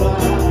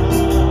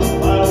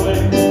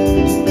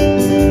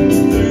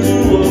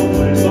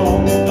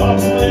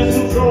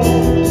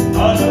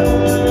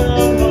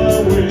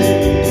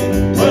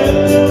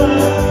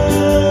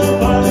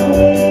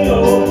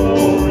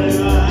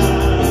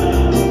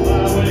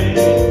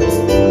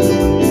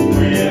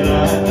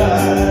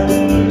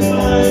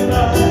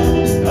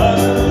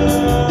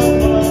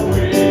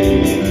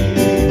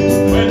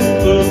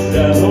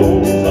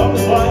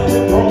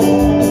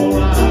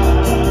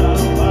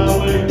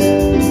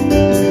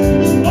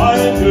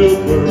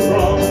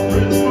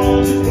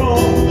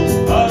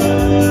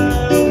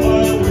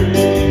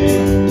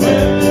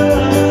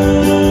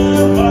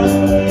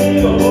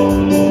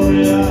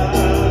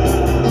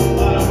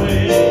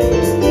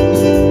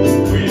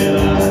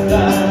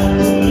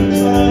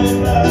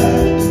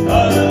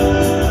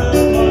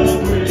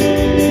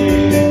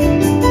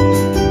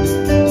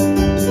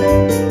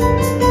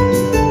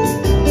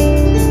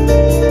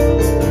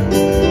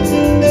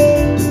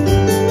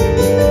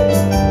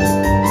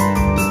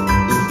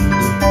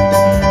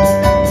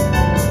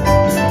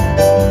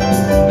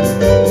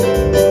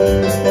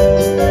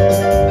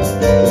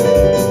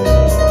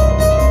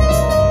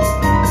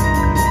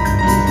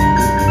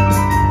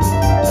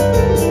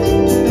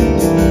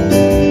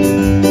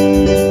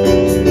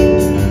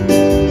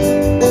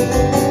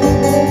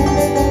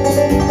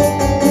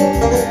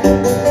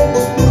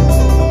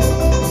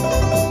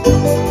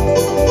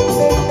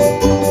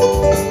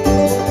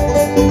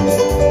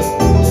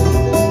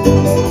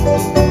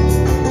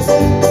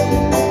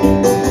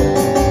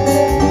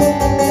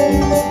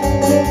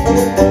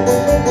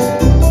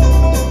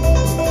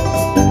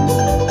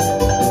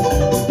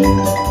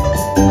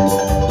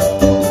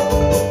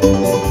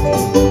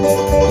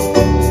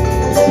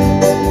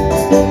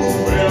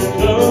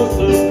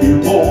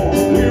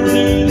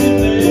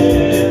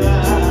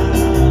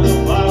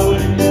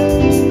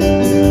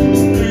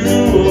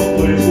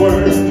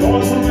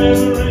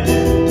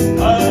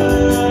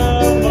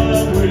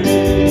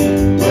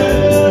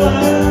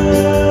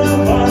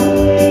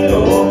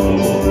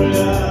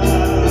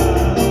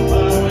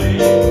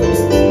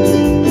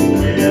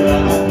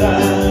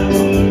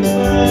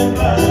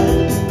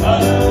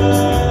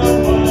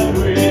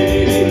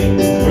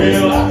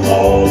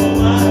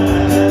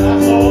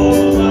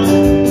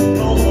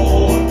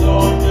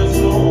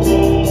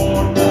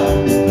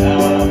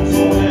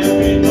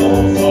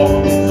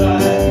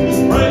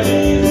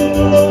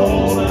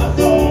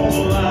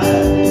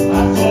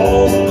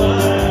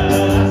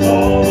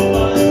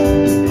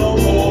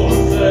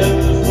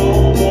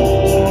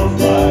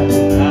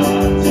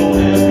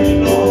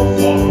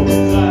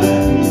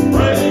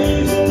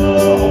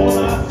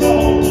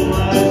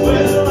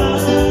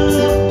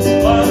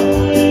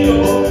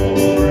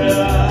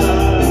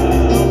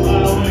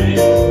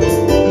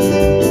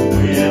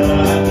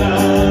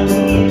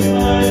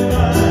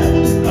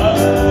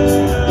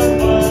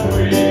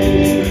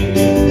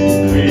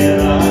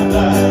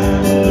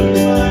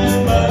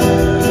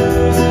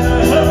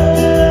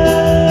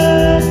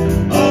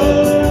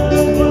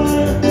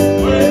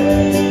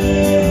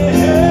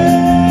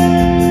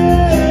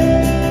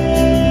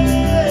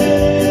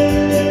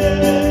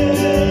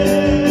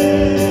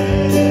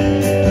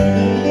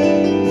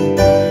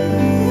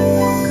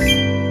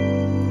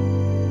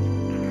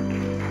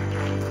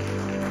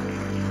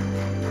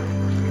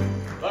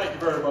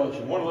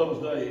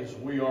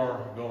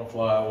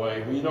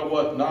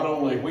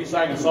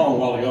 sang a song a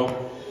while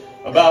ago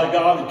about a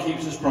God that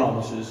keeps his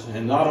promises.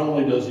 And not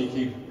only does he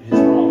keep his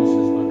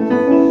promises,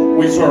 but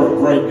we serve a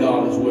great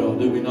God as well,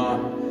 do we not?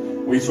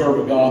 We serve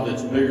a God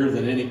that's bigger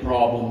than any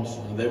problems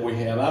that we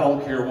have. I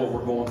don't care what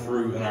we're going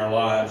through in our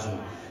lives.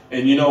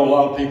 And you know, a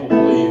lot of people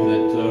believe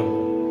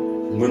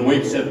that when we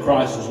accept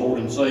Christ as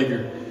Lord and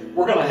Savior,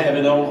 we're going to have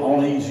it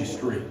on easy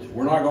street.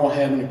 We're not going to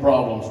have any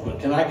problems. But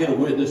can I get a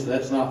witness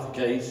that's not the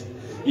case?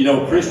 You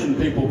know, Christian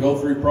people go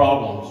through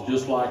problems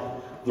just like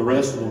the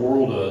rest of the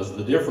world does.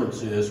 The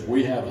difference is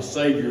we have a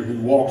Savior who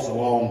walks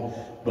along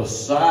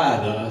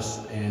beside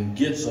us and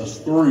gets us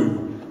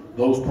through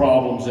those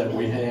problems that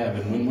we have.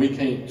 And when we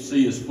can't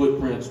see his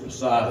footprints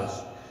beside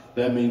us,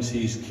 that means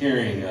he's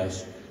carrying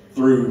us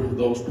through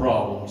those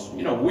problems.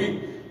 You know,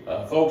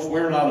 folks,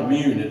 we're not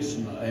immune.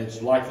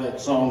 It's like that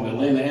song that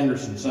Lynn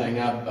Anderson sang,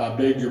 I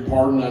beg your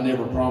pardon, I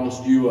never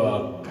promised you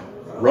a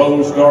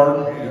rose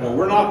garden. You know,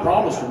 we're not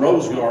promised a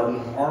rose garden,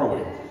 are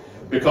we?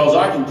 Because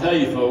I can tell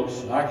you,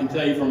 folks, I can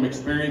tell you from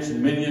experience,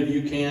 and many of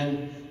you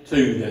can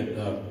too,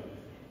 that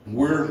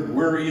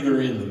we're either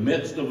in the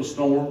midst of a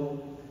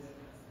storm,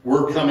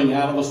 we're coming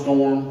out of a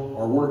storm,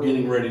 or we're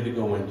getting ready to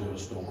go into a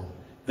storm.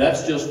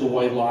 That's just the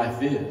way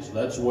life is.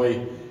 That's the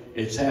way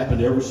it's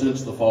happened ever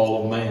since the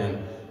fall of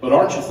man. But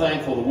aren't you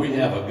thankful that we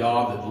have a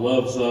God that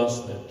loves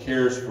us, that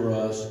cares for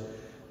us,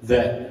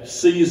 that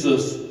sees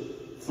us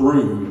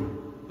through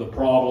the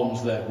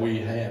problems that we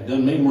have?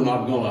 Doesn't mean we're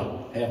not going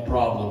to have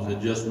problems. It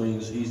just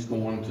means He's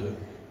going to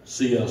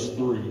see us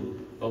through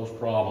those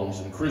problems.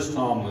 And Chris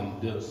Tomlin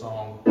did a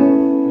song that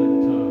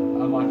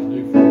I'd like to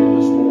do for you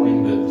this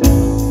morning that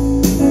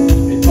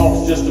it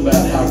talks just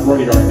about how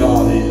great our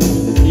God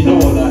is. And if you know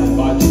it, I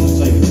invite you to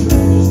sing it with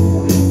me this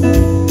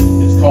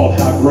morning. It's called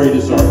How Great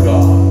Is Our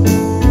God.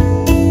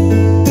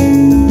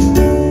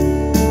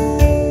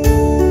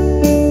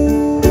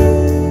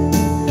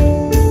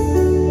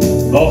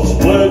 The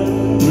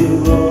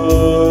splendor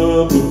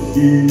of the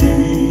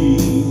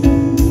King,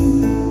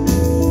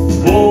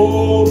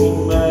 glorious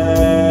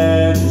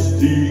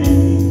majesty,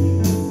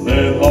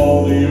 let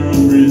all the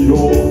earth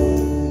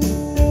rejoice,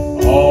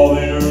 all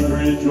the earth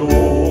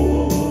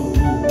rejoice.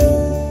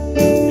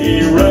 He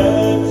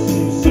wraps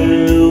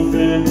Himself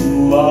in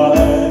light,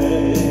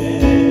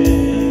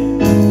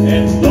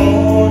 and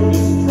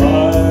darkness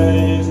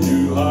tries to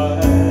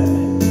hide,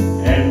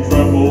 and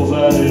trembles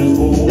at His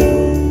voice.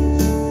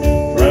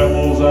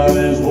 At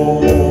His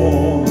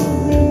voice,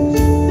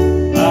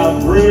 how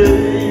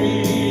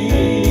great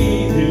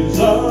is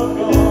our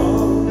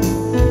God.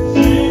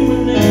 Sing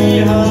with me,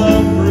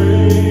 how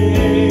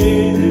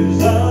great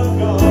is our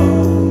God.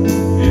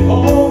 And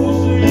all will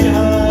see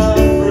how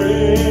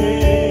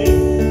great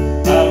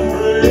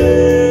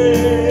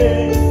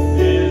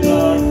is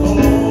our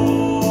God.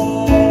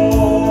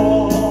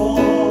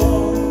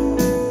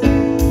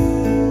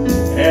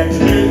 And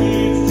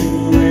age to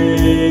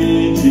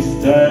age He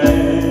stands.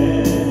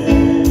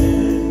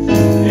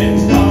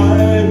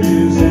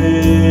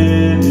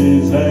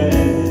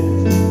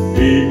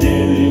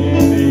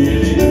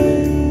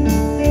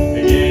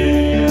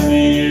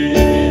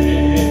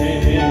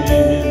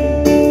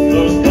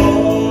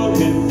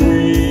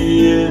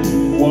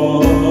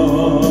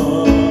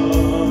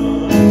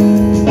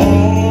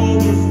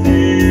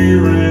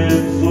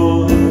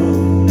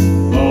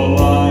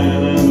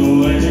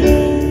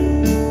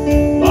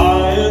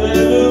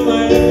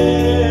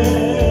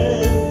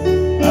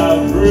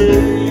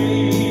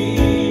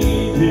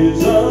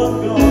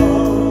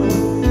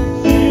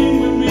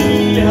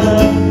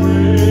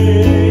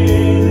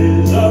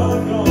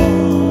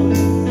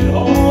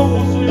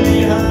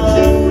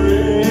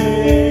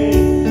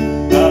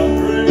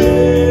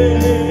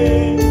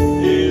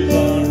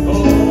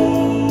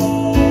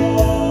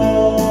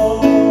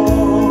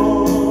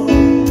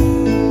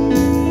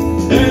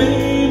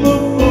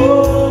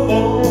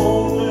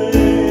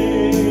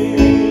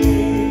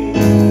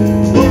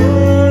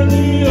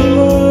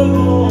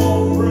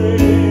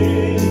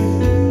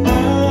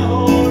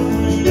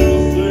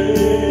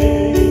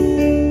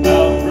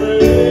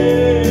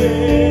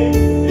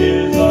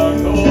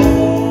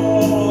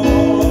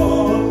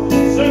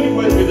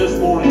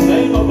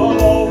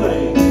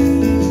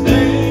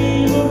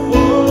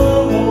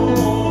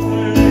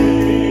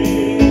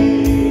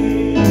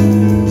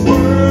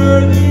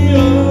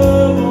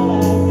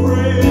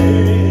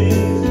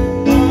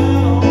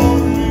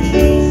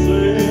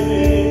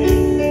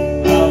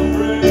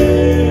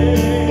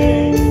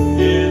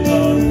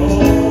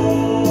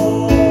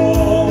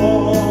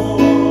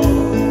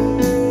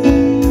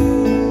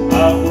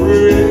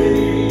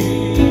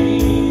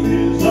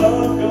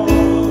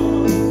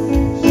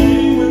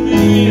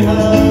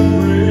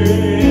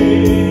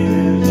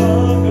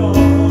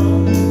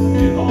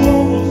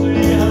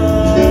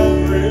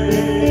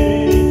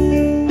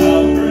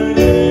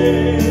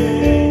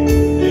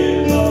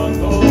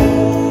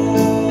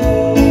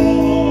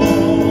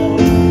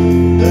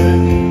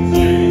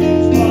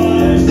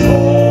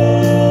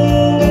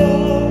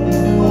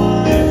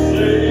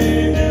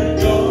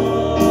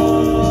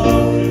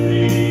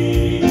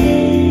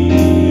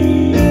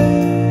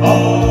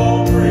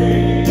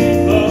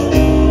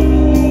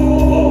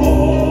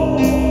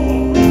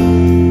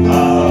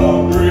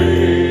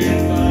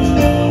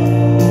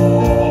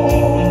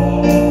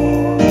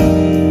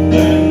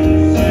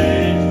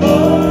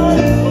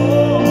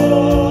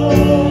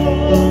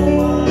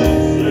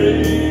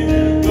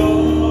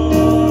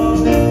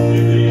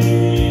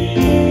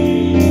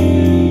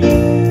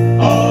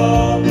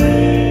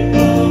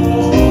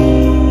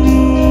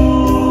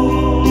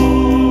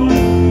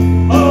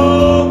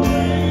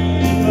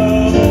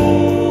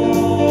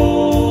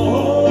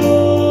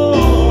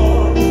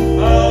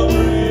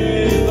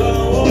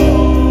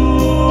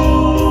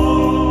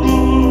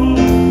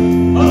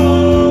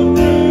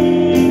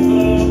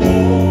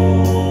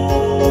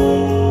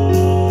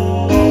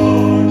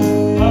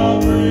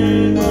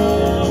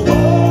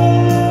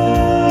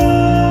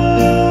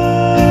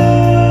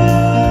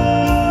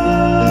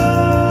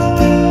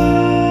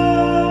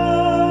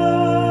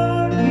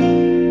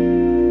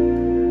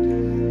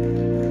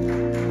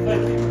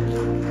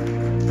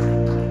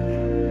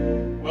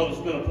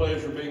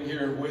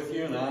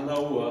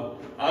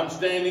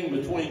 standing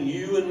between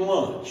you and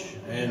lunch,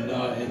 and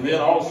then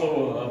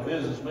also a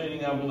business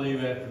meeting, I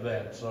believe, after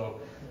that. So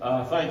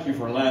Thank you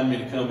for allowing me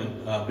to come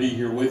and be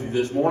here with you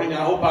this morning.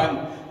 I hope I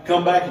can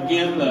come back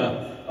again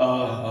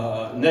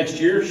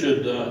next year,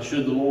 should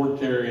the Lord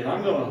tarry. And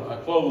I'm going to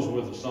close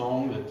with a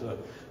song that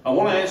I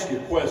want to ask you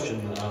a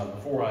question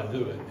before I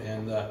do it.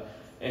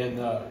 And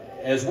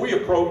as we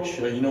approach,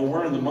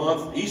 we're in the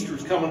month.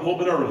 Easter's coming a little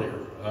bit earlier.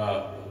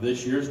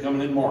 This year it's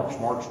coming in March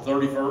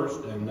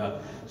 31st, and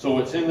so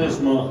it's in this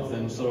month.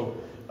 And so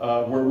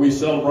where we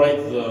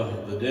celebrate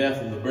the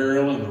death and the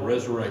burial and the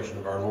resurrection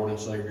of our Lord and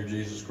Savior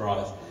Jesus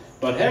Christ.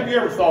 But have you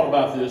ever thought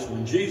about this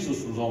when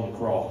Jesus was on the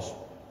cross?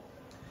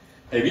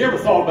 Have you ever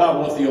thought about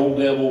what the old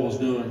devil was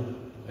doing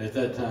at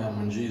that time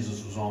when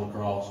Jesus was on the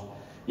cross?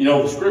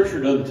 The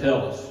Scripture doesn't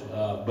tell us,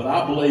 but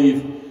I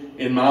believe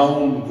in my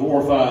own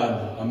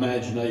glorified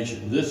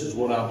imagination, this is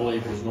what I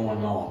believe was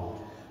going on.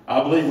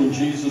 I believe when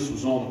Jesus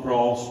was on the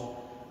cross,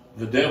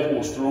 the devil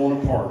was throwing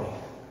a party.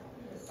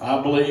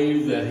 I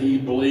believe that he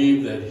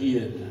believed that he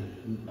had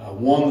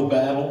won the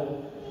battle,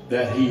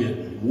 that he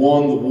had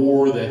won the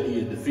war, that he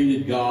had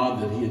defeated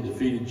God, that he had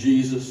defeated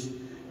Jesus,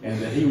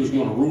 and that he was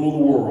going to rule the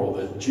world,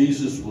 that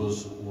Jesus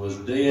was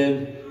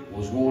dead,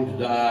 was going to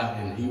die,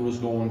 and he was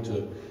going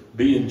to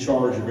be in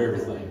charge of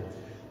everything.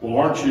 Well,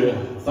 aren't you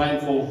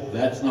thankful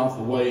that's not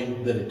the way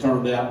that it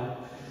turned out?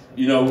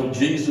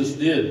 Jesus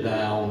did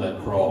die on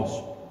that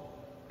cross,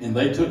 and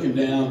they took him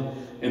down,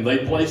 and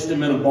they placed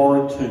him in a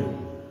borrowed tomb.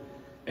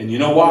 And you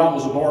know why it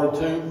was a borrowed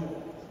tomb?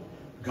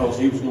 Because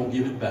he was going to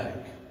give it back.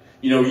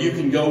 You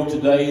can go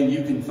today and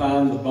you can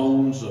find the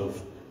bones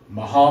of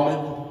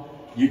Muhammad.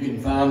 You can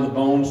find the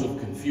bones of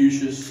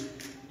Confucius.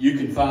 You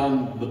can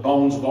find the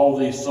bones of all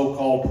these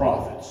so-called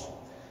prophets.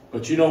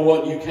 But you know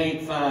what? You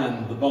can't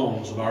find the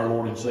bones of our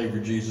Lord and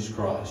Savior Jesus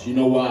Christ. You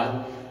know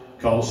why?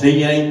 Because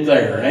he ain't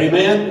there.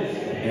 Amen?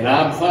 And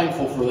I'm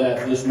thankful for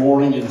that this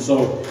morning. And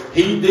so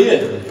he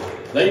did.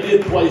 They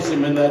did place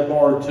him in that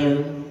borrowed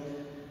tomb.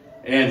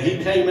 And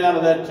he came out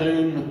of that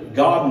tomb.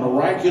 God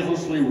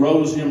miraculously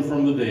rose him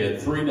from the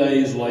dead 3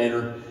 days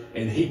later.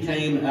 And he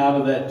came out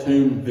of that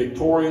tomb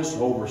victorious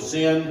over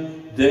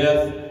sin,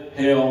 death,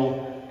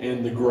 hell,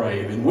 and the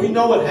grave. And we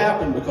know it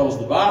happened because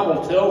the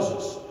Bible tells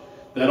us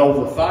that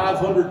over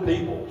 500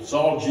 people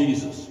saw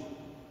Jesus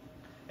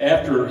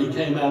after he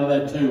came out of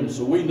that tomb.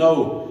 So we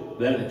know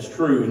that it's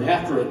true. And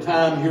after a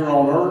time here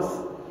on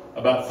earth,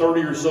 about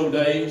 30 or so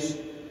days,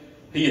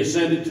 he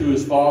ascended to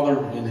his Father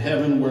in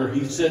heaven, where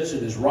he sits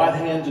at his right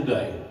hand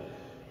today,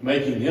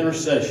 making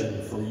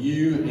intercession for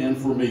you and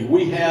for me.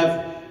 We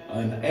have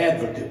an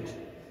advocate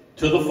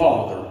to the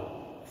Father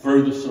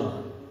through the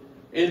Son.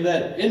 Isn't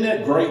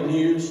that great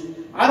news?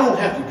 I don't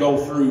have to go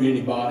through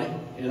anybody,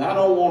 and I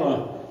don't want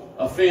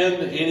to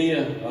offend any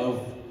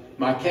of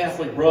my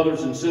Catholic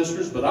brothers and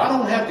sisters, but I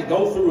don't have to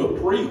go through a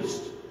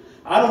priest.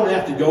 I don't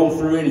have to go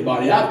through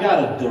anybody. I've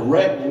got a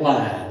direct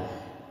line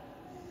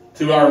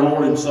to our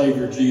Lord and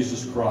Savior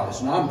Jesus Christ,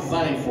 and I'm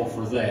thankful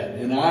for that.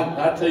 And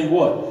I tell you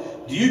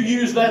what, do you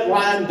use that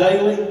line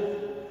daily?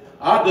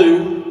 I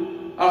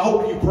do. I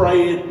hope you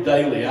pray it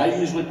daily. I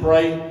usually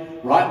pray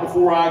right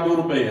before I go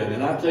to bed,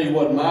 and I tell you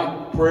what,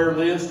 my prayer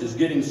list is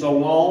getting so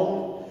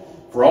long.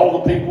 For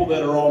all the people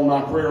that are on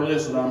my prayer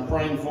list that I'm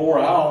praying for,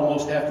 I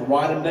almost have to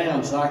write them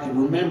down so I can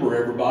remember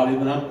everybody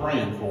that I'm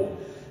praying for.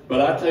 But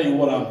I tell you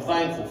what, I'm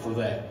thankful for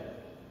that.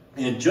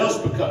 And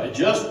just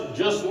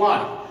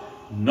like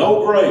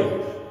no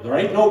grave, there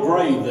ain't no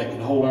grave that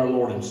can hold our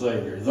Lord and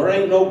Savior. There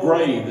ain't no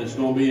grave that's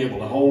going to be able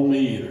to hold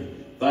me either.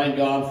 Thank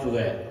God for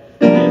that.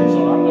 And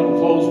so I'm going to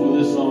close with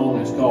this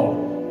song. It's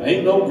called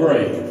Ain't No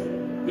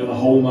Grave Gonna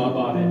Hold My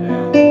Body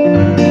Down.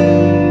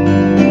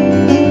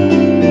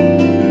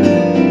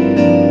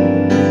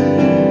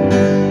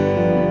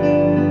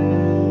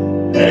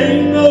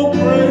 Ain't no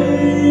grave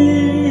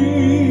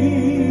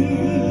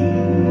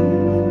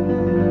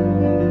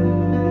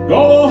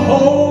gonna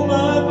hold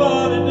my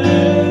body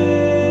down.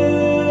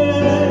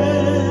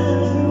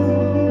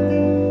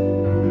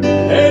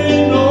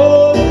 Ain't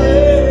no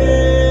grave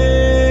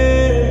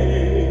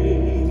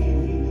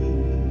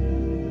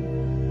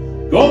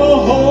gonna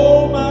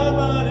hold my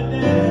body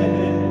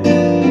down.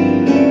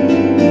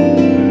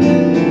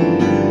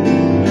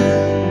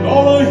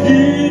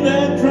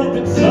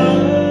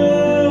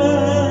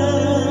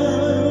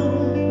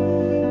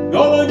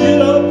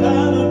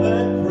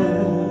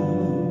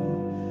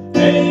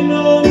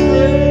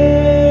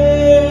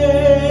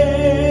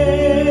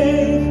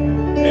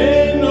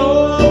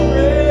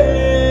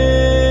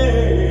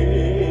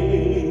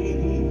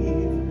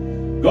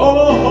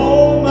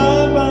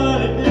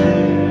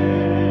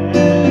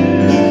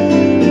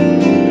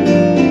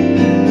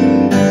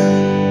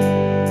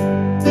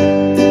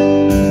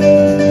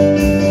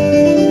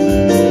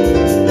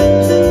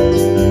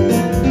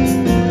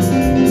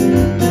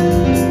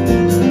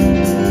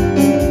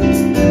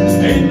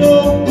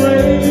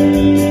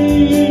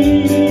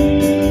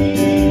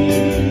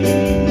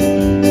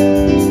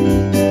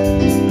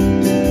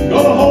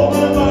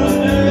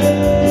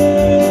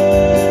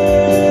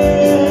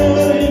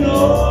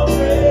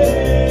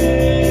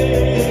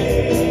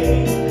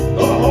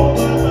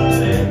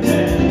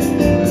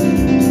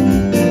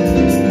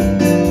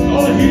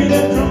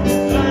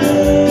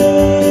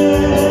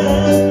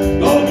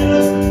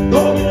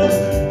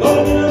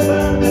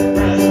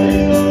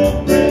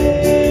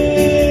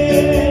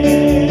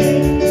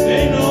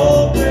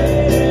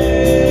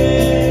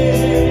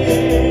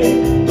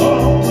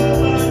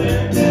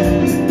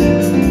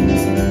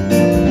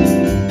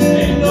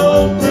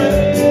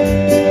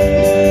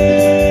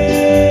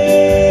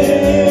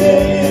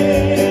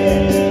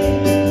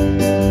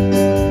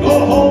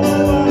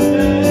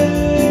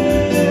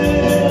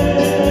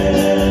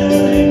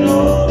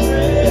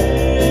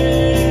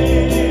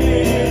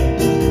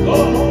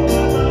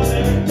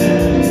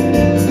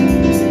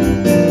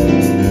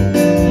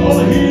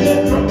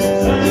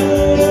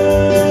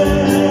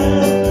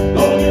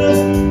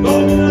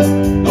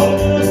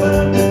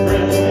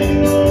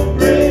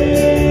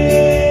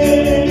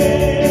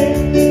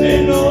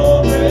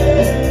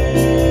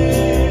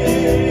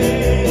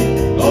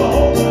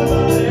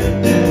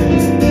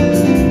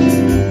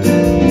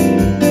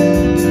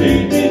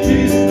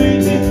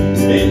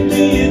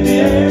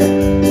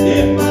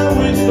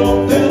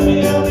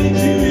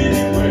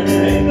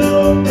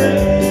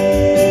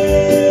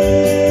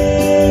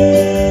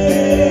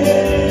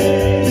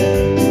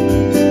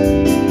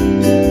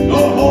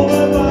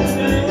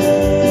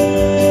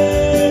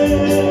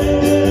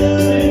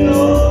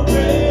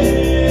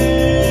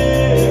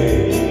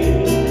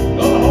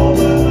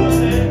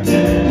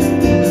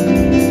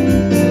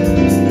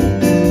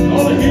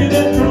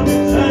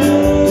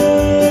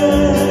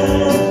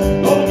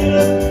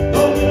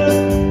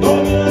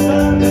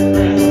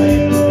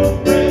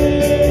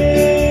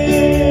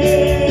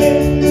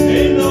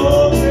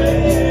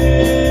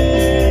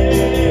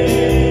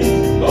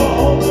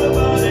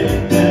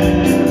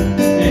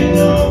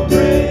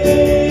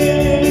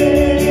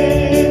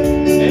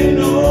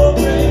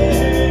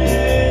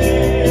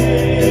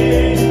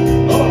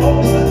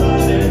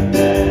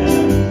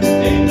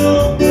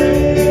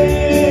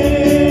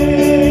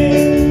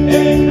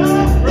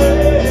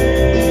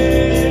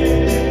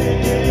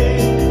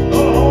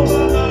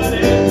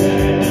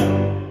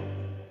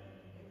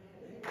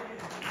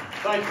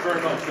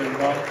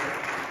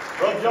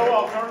 Brother Joe,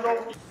 I'll turn it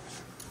over.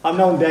 I've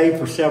known Dave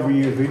for several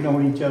years. We've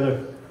known each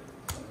other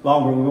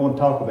longer than we want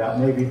to talk about,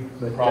 maybe.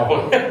 But,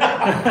 Probably.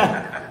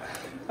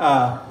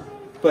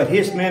 but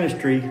his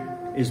ministry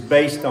is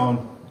based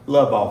on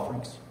love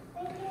offerings.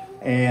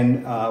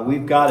 And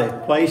we've got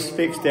a place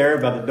fixed there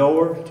by the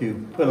door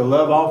to put a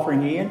love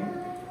offering in.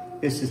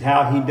 This is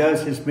how he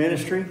does his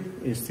ministry,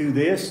 is through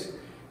this.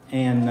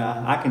 And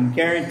I can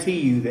guarantee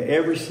you that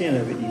every cent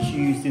of it is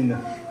used in the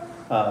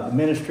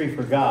ministry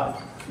for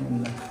God.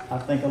 And I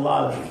think a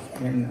lot of it.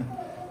 And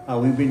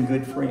we've been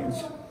good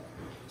friends.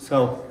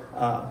 So,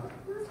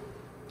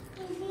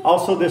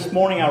 also this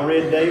morning I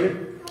read,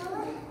 David,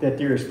 that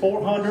there is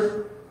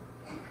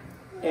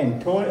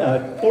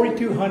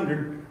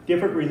 4,200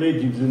 different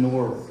religions in the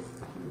world.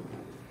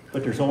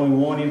 But there's only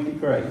one empty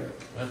grave.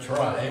 That's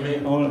right.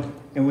 Amen.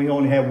 And we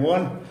only have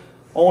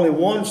only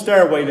one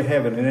stairway to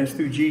heaven, and that's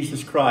through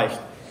Jesus Christ.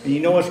 And you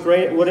know what's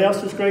great? What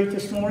else is great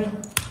this morning?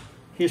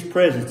 His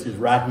presence is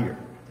right here.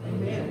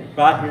 Amen.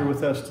 Right here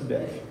with us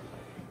today.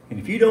 And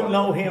if you don't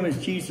know him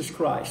as Jesus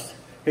Christ,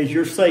 as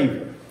your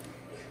Savior,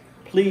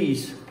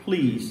 please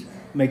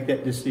make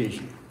that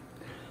decision.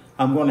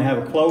 I'm going to have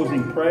a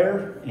closing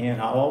prayer, and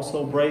I'll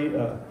also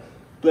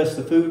bless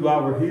the food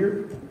while we're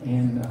here,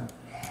 and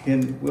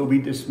then we'll be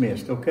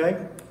dismissed,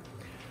 okay?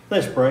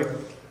 Let's pray.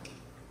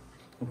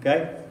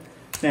 Okay?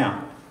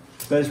 Now,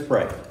 let us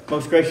pray.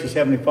 Most gracious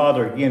Heavenly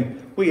Father,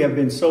 again, we have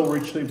been so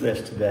richly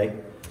blessed today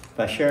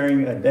by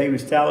sharing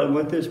David's talent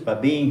with us, by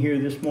being here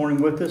this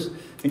morning with us,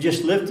 and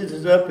just lifting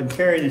us up and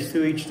carrying us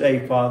through each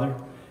day, Father.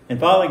 And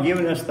Father,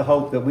 giving us the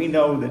hope that we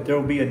know that there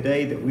will be a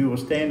day that we will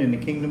stand in the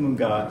kingdom of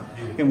God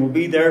and will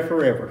be there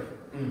forever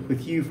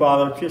with you,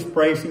 Father, just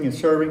praising and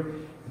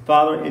serving.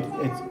 Father,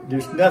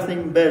 there's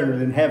nothing better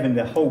than having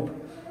the hope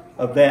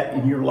of that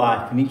in your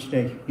life and each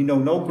day. You know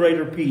no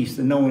greater peace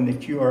than knowing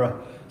that you are a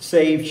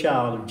saved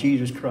child of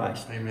Jesus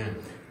Christ. Amen.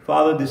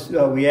 Father,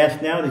 we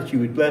ask now that you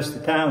would bless the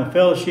time of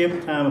fellowship,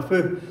 the time of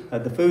food,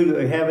 the food that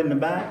we have in the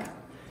back.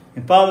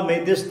 And Father,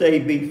 may this day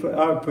be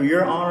for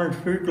your honor and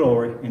for your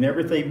glory, and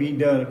everything be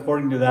done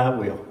according to thy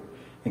will.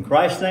 In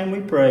Christ's name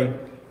we pray.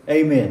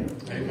 Amen.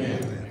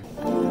 Amen.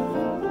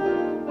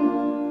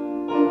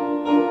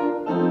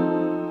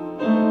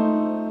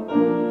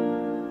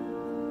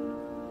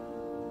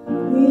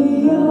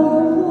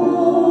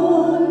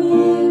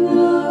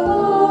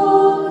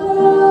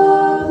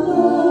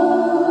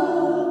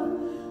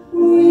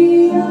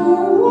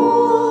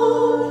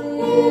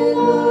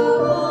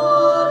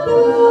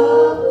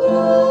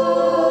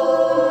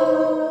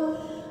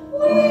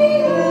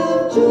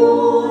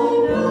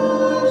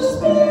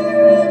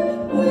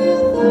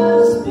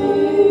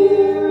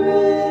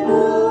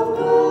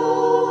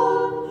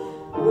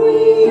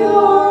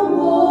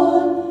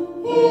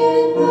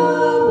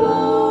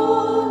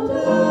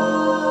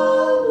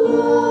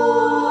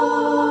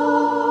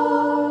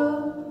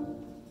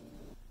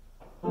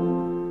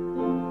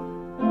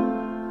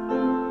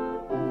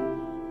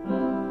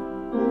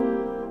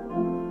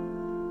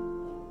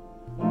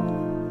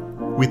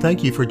 We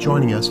thank you for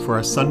joining us for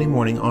our Sunday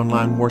morning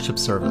online worship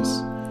service.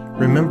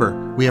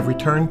 Remember, we have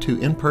returned to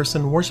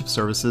in-person worship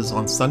services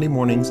on Sunday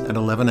mornings at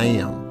 11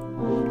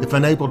 a.m. If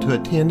unable to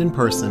attend in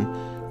person,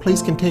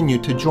 please continue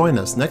to join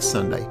us next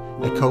Sunday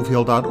at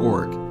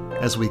covehill.org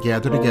as we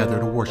gather together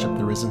to worship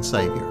the risen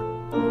Savior.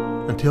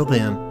 Until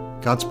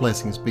then, God's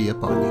blessings be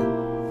upon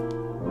you.